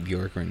be a Nate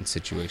Bjorkgren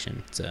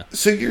situation.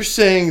 So you're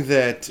saying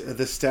that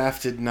the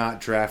staff did not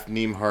draft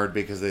Nembhard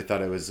because they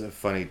thought it was a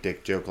funny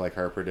dick joke like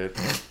Harper did?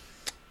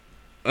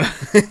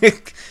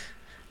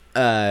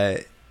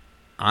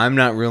 I'm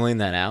not ruling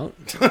that out.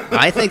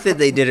 I think that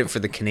they did it for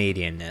the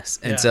Canadianness.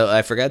 And so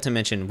I forgot to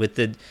mention with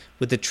the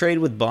trade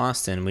with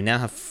Boston, we now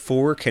have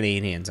 4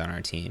 Canadians on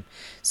our team.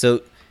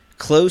 So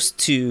close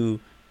to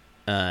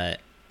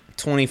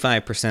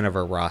 25% of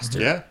our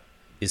roster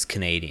is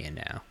Canadian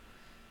now.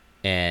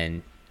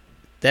 And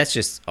that's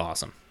just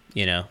awesome.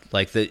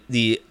 Like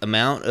the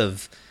amount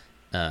of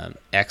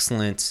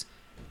excellent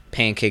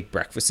pancake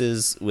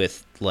breakfasts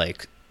with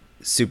like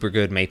super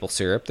good maple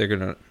syrup they're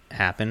going to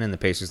happen in the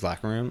Pacers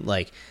locker room.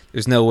 Like,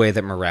 there's no way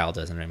that morale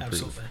doesn't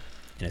improve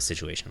in a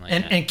situation like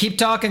that. And keep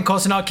talking,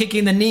 Colson, not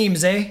kicking the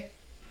Neems, eh?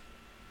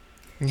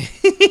 I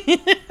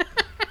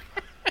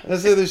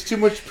say there's too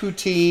much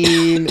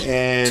poutine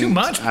and too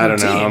much poutine. I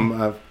don't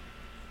know.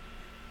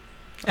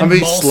 I'm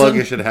being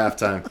sluggish at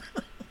halftime.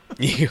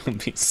 You'll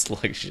be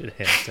sluggish at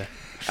halftime.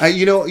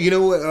 You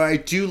know what? I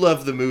do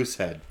love the Moose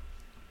Head.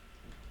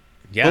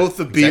 Yeah, both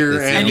the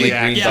beer and the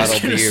green bottle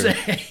beer.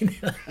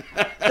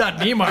 Thought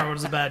Neymar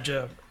was a bad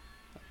joke.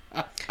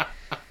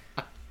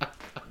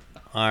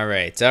 All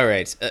right.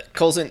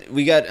 Colson,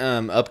 we got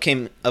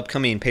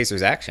upcoming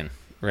Pacers action,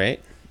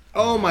 right?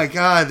 Oh my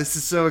God, this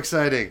is so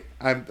exciting!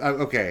 I'm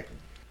okay.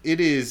 It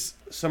is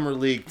summer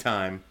league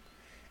time,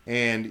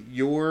 and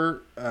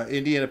your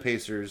Indiana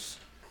Pacers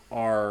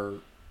are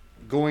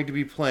going to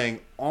be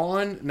playing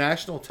on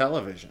national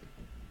television.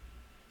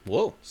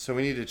 Whoa! So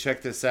we need to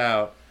check this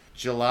out.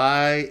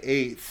 July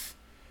 8th,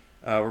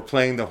 we're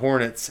playing the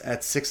Hornets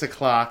at 6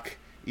 o'clock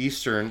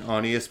Eastern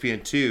on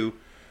ESPN2.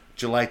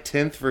 July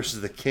 10th versus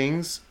the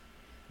Kings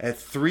at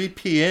 3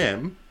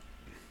 p.m.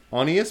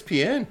 on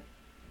ESPN.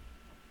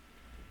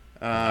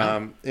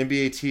 NBA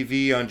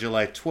TV on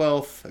July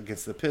 12th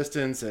against the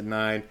Pistons at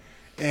 9.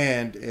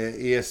 And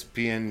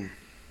ESPN...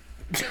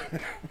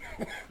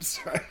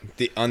 Sorry.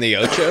 On the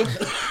Ocho?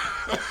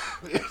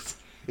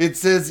 It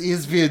says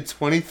ESPN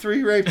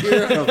 23 right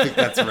here. I don't think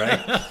that's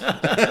right.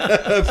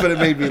 But it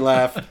made me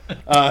laugh.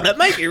 That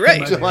might be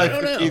right. July I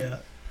don't know. 15th,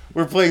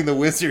 we're playing the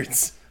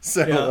Wizards.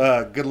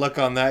 So good luck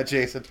on that,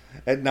 Jason.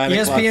 At 9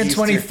 o'clock ESPN Eastern.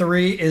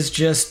 23 is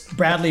just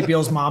Bradley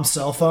Beal's mom's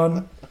cell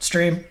phone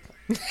stream.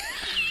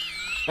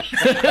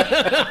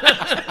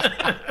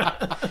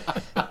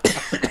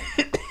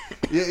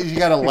 You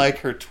got to like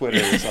her Twitter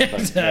or something.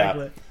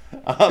 Exactly.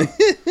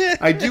 Yeah.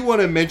 I do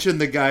want to mention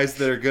the guys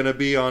that are going to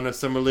be on a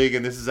summer league,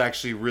 and this is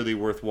actually really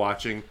worth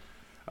watching.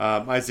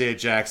 Isaiah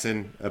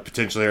Jackson,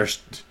 potentially our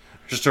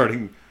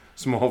starting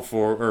small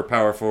forward or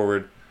power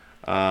forward.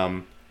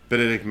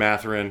 Benedict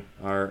Mathurin,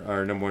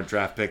 our number 1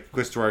 draft pick.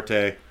 Chris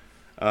Duarte,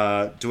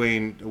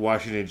 Dwayne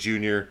Washington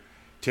Jr.,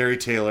 Terry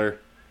Taylor,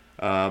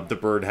 the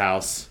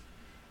Birdhouse,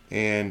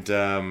 and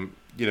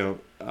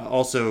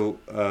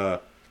also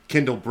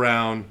Kendall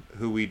Brown,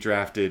 who we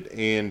drafted,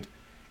 and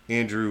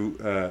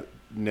Andrew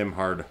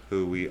Nembhard,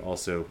 who we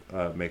also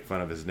make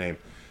fun of his name.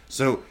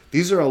 So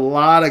these are a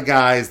lot of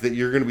guys that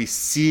you're going to be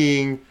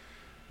seeing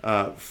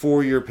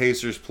for your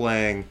Pacers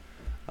playing.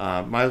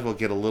 Might as well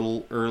get a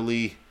little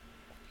early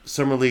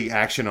Summer League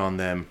action on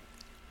them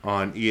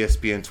on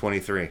ESPN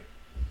 23.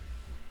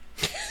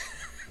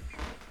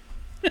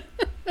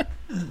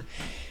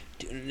 Tune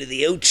into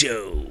the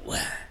Ocho.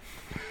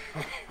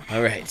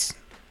 All right.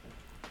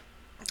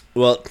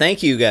 Well,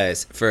 thank you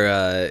guys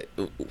for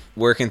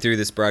working through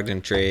this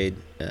Brogdon trade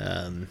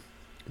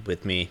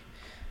with me.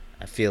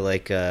 I feel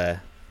like we're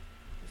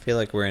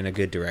in a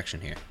good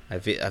direction here. I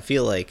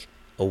feel like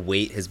a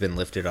weight has been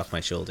lifted off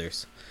my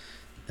shoulders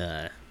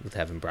with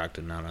having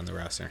Brogdon not on the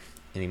roster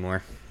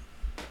anymore.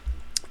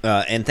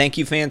 And thank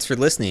you, fans, for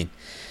listening.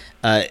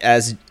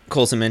 As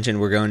Colson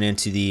mentioned, we're going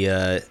into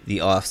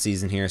the off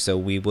season here, so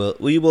we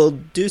will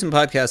do some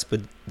podcasts, but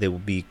they will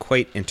be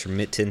quite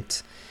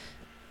intermittent.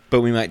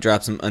 But we might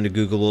drop some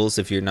Undegoogleables.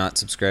 If you're not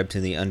subscribed to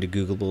the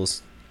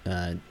Undegoogleables,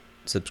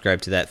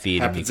 subscribe to that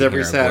feed. Happens and you can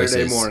every hear our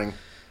Saturday voices,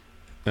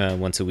 morning.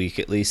 once a week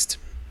at least.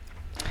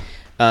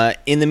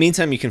 In the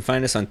meantime, you can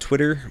find us on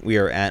Twitter. We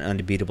are at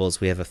Undebeatables.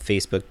 We have a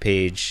Facebook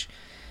page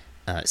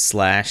 / the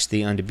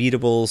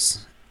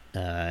Undebeatables.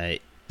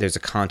 There's a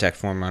contact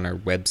form on our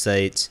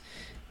website.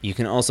 You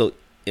can also,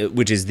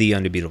 which is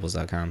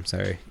theundebeatables.com.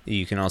 Sorry.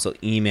 You can also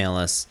email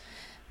us.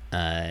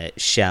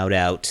 Shout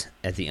out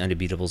at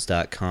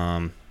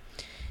theundebeatables.com.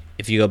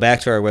 If you go back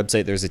to our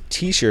website, there's a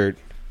T-shirt,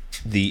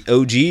 the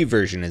OG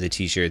version of the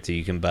T-shirt that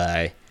you can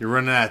buy. You're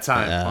running out of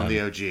time on the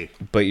OG.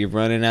 But you're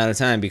running out of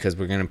time because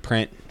we're going to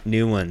print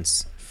new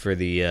ones for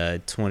the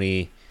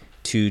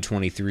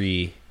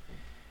 22-23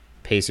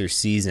 Pacers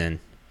season.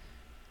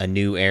 A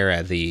new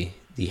era, the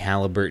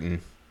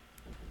Halliburton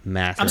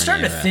Mathurin I'm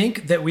starting era. to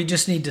think that we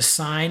just need to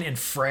sign and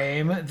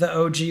frame the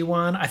OG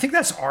one. I think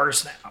that's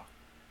ours now.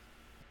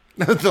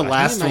 The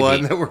last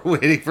one be. that we're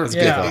waiting for.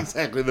 Yeah.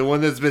 Exactly. The one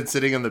that's been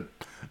sitting on the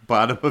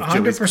bottom of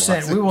Joey's 100%.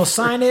 closet. We will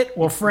sign it,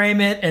 we'll frame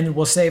it, and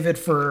we'll save it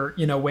for,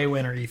 way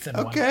winner Ethan.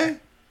 one day. Okay.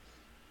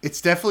 It's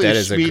definitely That a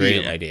is a schmedium.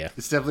 great idea.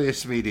 It's definitely a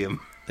schmedium.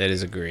 That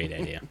is a great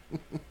idea.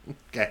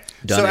 Okay.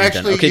 Done so and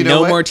actually, done. Okay, you know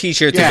no what? more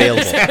T-shirts Yeah,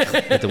 available exactly.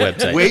 at the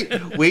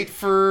website. Wait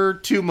for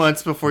 2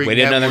 months before you Wait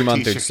can have another more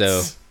month t-shirts.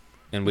 or so,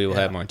 and we will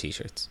have more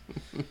T-shirts.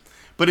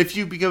 But if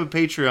you become a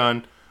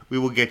Patreon, we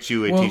will get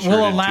you a We'll, t-shirt.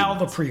 we'll in 2 allow the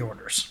months.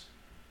 pre-orders.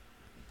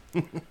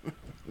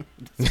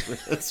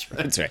 That's right.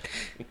 That's right.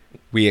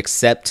 We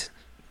accept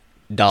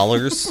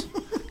dollars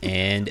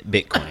and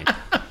Bitcoin.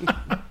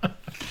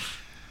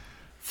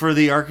 For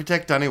the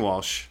architect, Donnie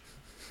Walsh,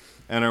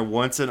 and our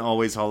once and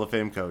always Hall of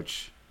Fame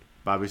coach,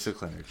 Bobby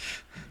Sinclair.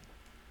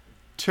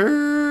 Turn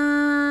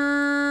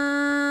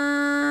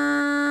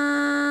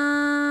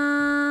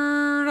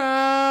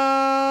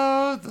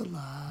out the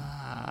light.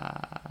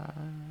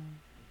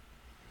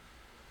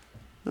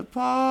 The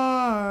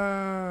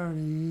party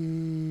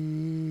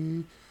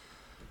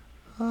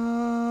over.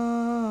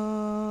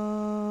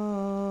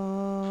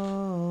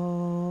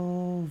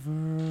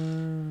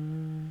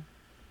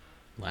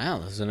 Wow,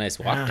 that was a nice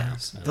walk down.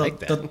 I like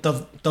that.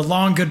 The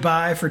long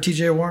goodbye for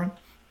TJ Warren.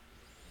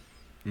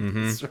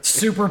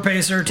 Super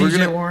Pacer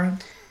TJ Warren.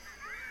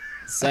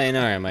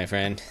 Sayonara, my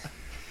friend.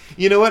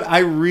 You know what? I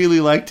really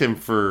liked him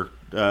for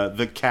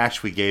the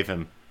cash we gave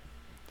him.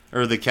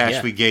 Or the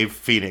cash we gave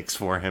Phoenix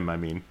for him, I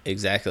mean.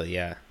 Exactly,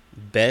 yeah.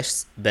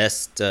 Best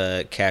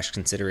cash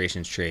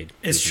considerations trade.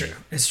 It's true.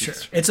 It's true.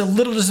 It's a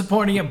little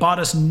disappointing. It bought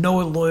us no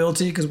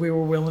loyalty because we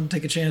were willing to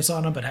take a chance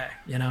on him. But hey,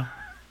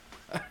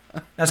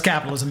 that's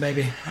capitalism,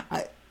 baby.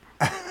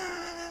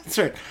 That's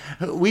right.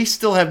 We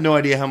still have no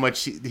idea how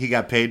much he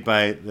got paid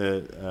by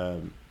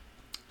the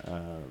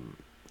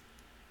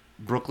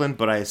Brooklyn,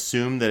 but I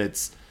assume that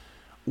it's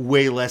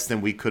way less than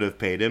we could have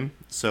paid him.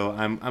 So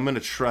I'm going to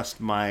trust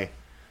my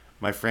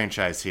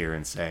franchise here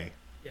and say,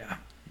 Yeah.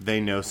 they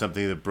know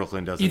something that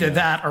Brooklyn doesn't. Either know.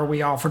 that, or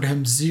we offered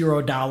him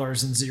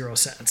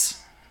 $0.00.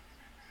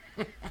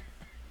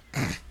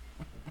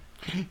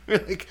 We're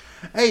like,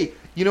 hey,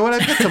 you know what?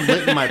 I've got some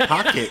lint in my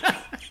pocket.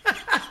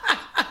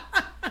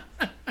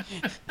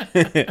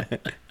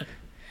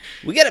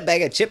 We got a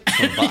bag of chips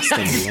from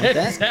Boston. Do you want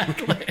that?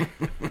 Exactly.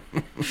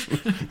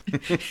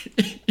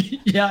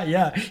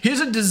 Yeah. Here's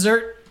a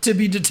dessert to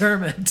be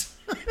determined.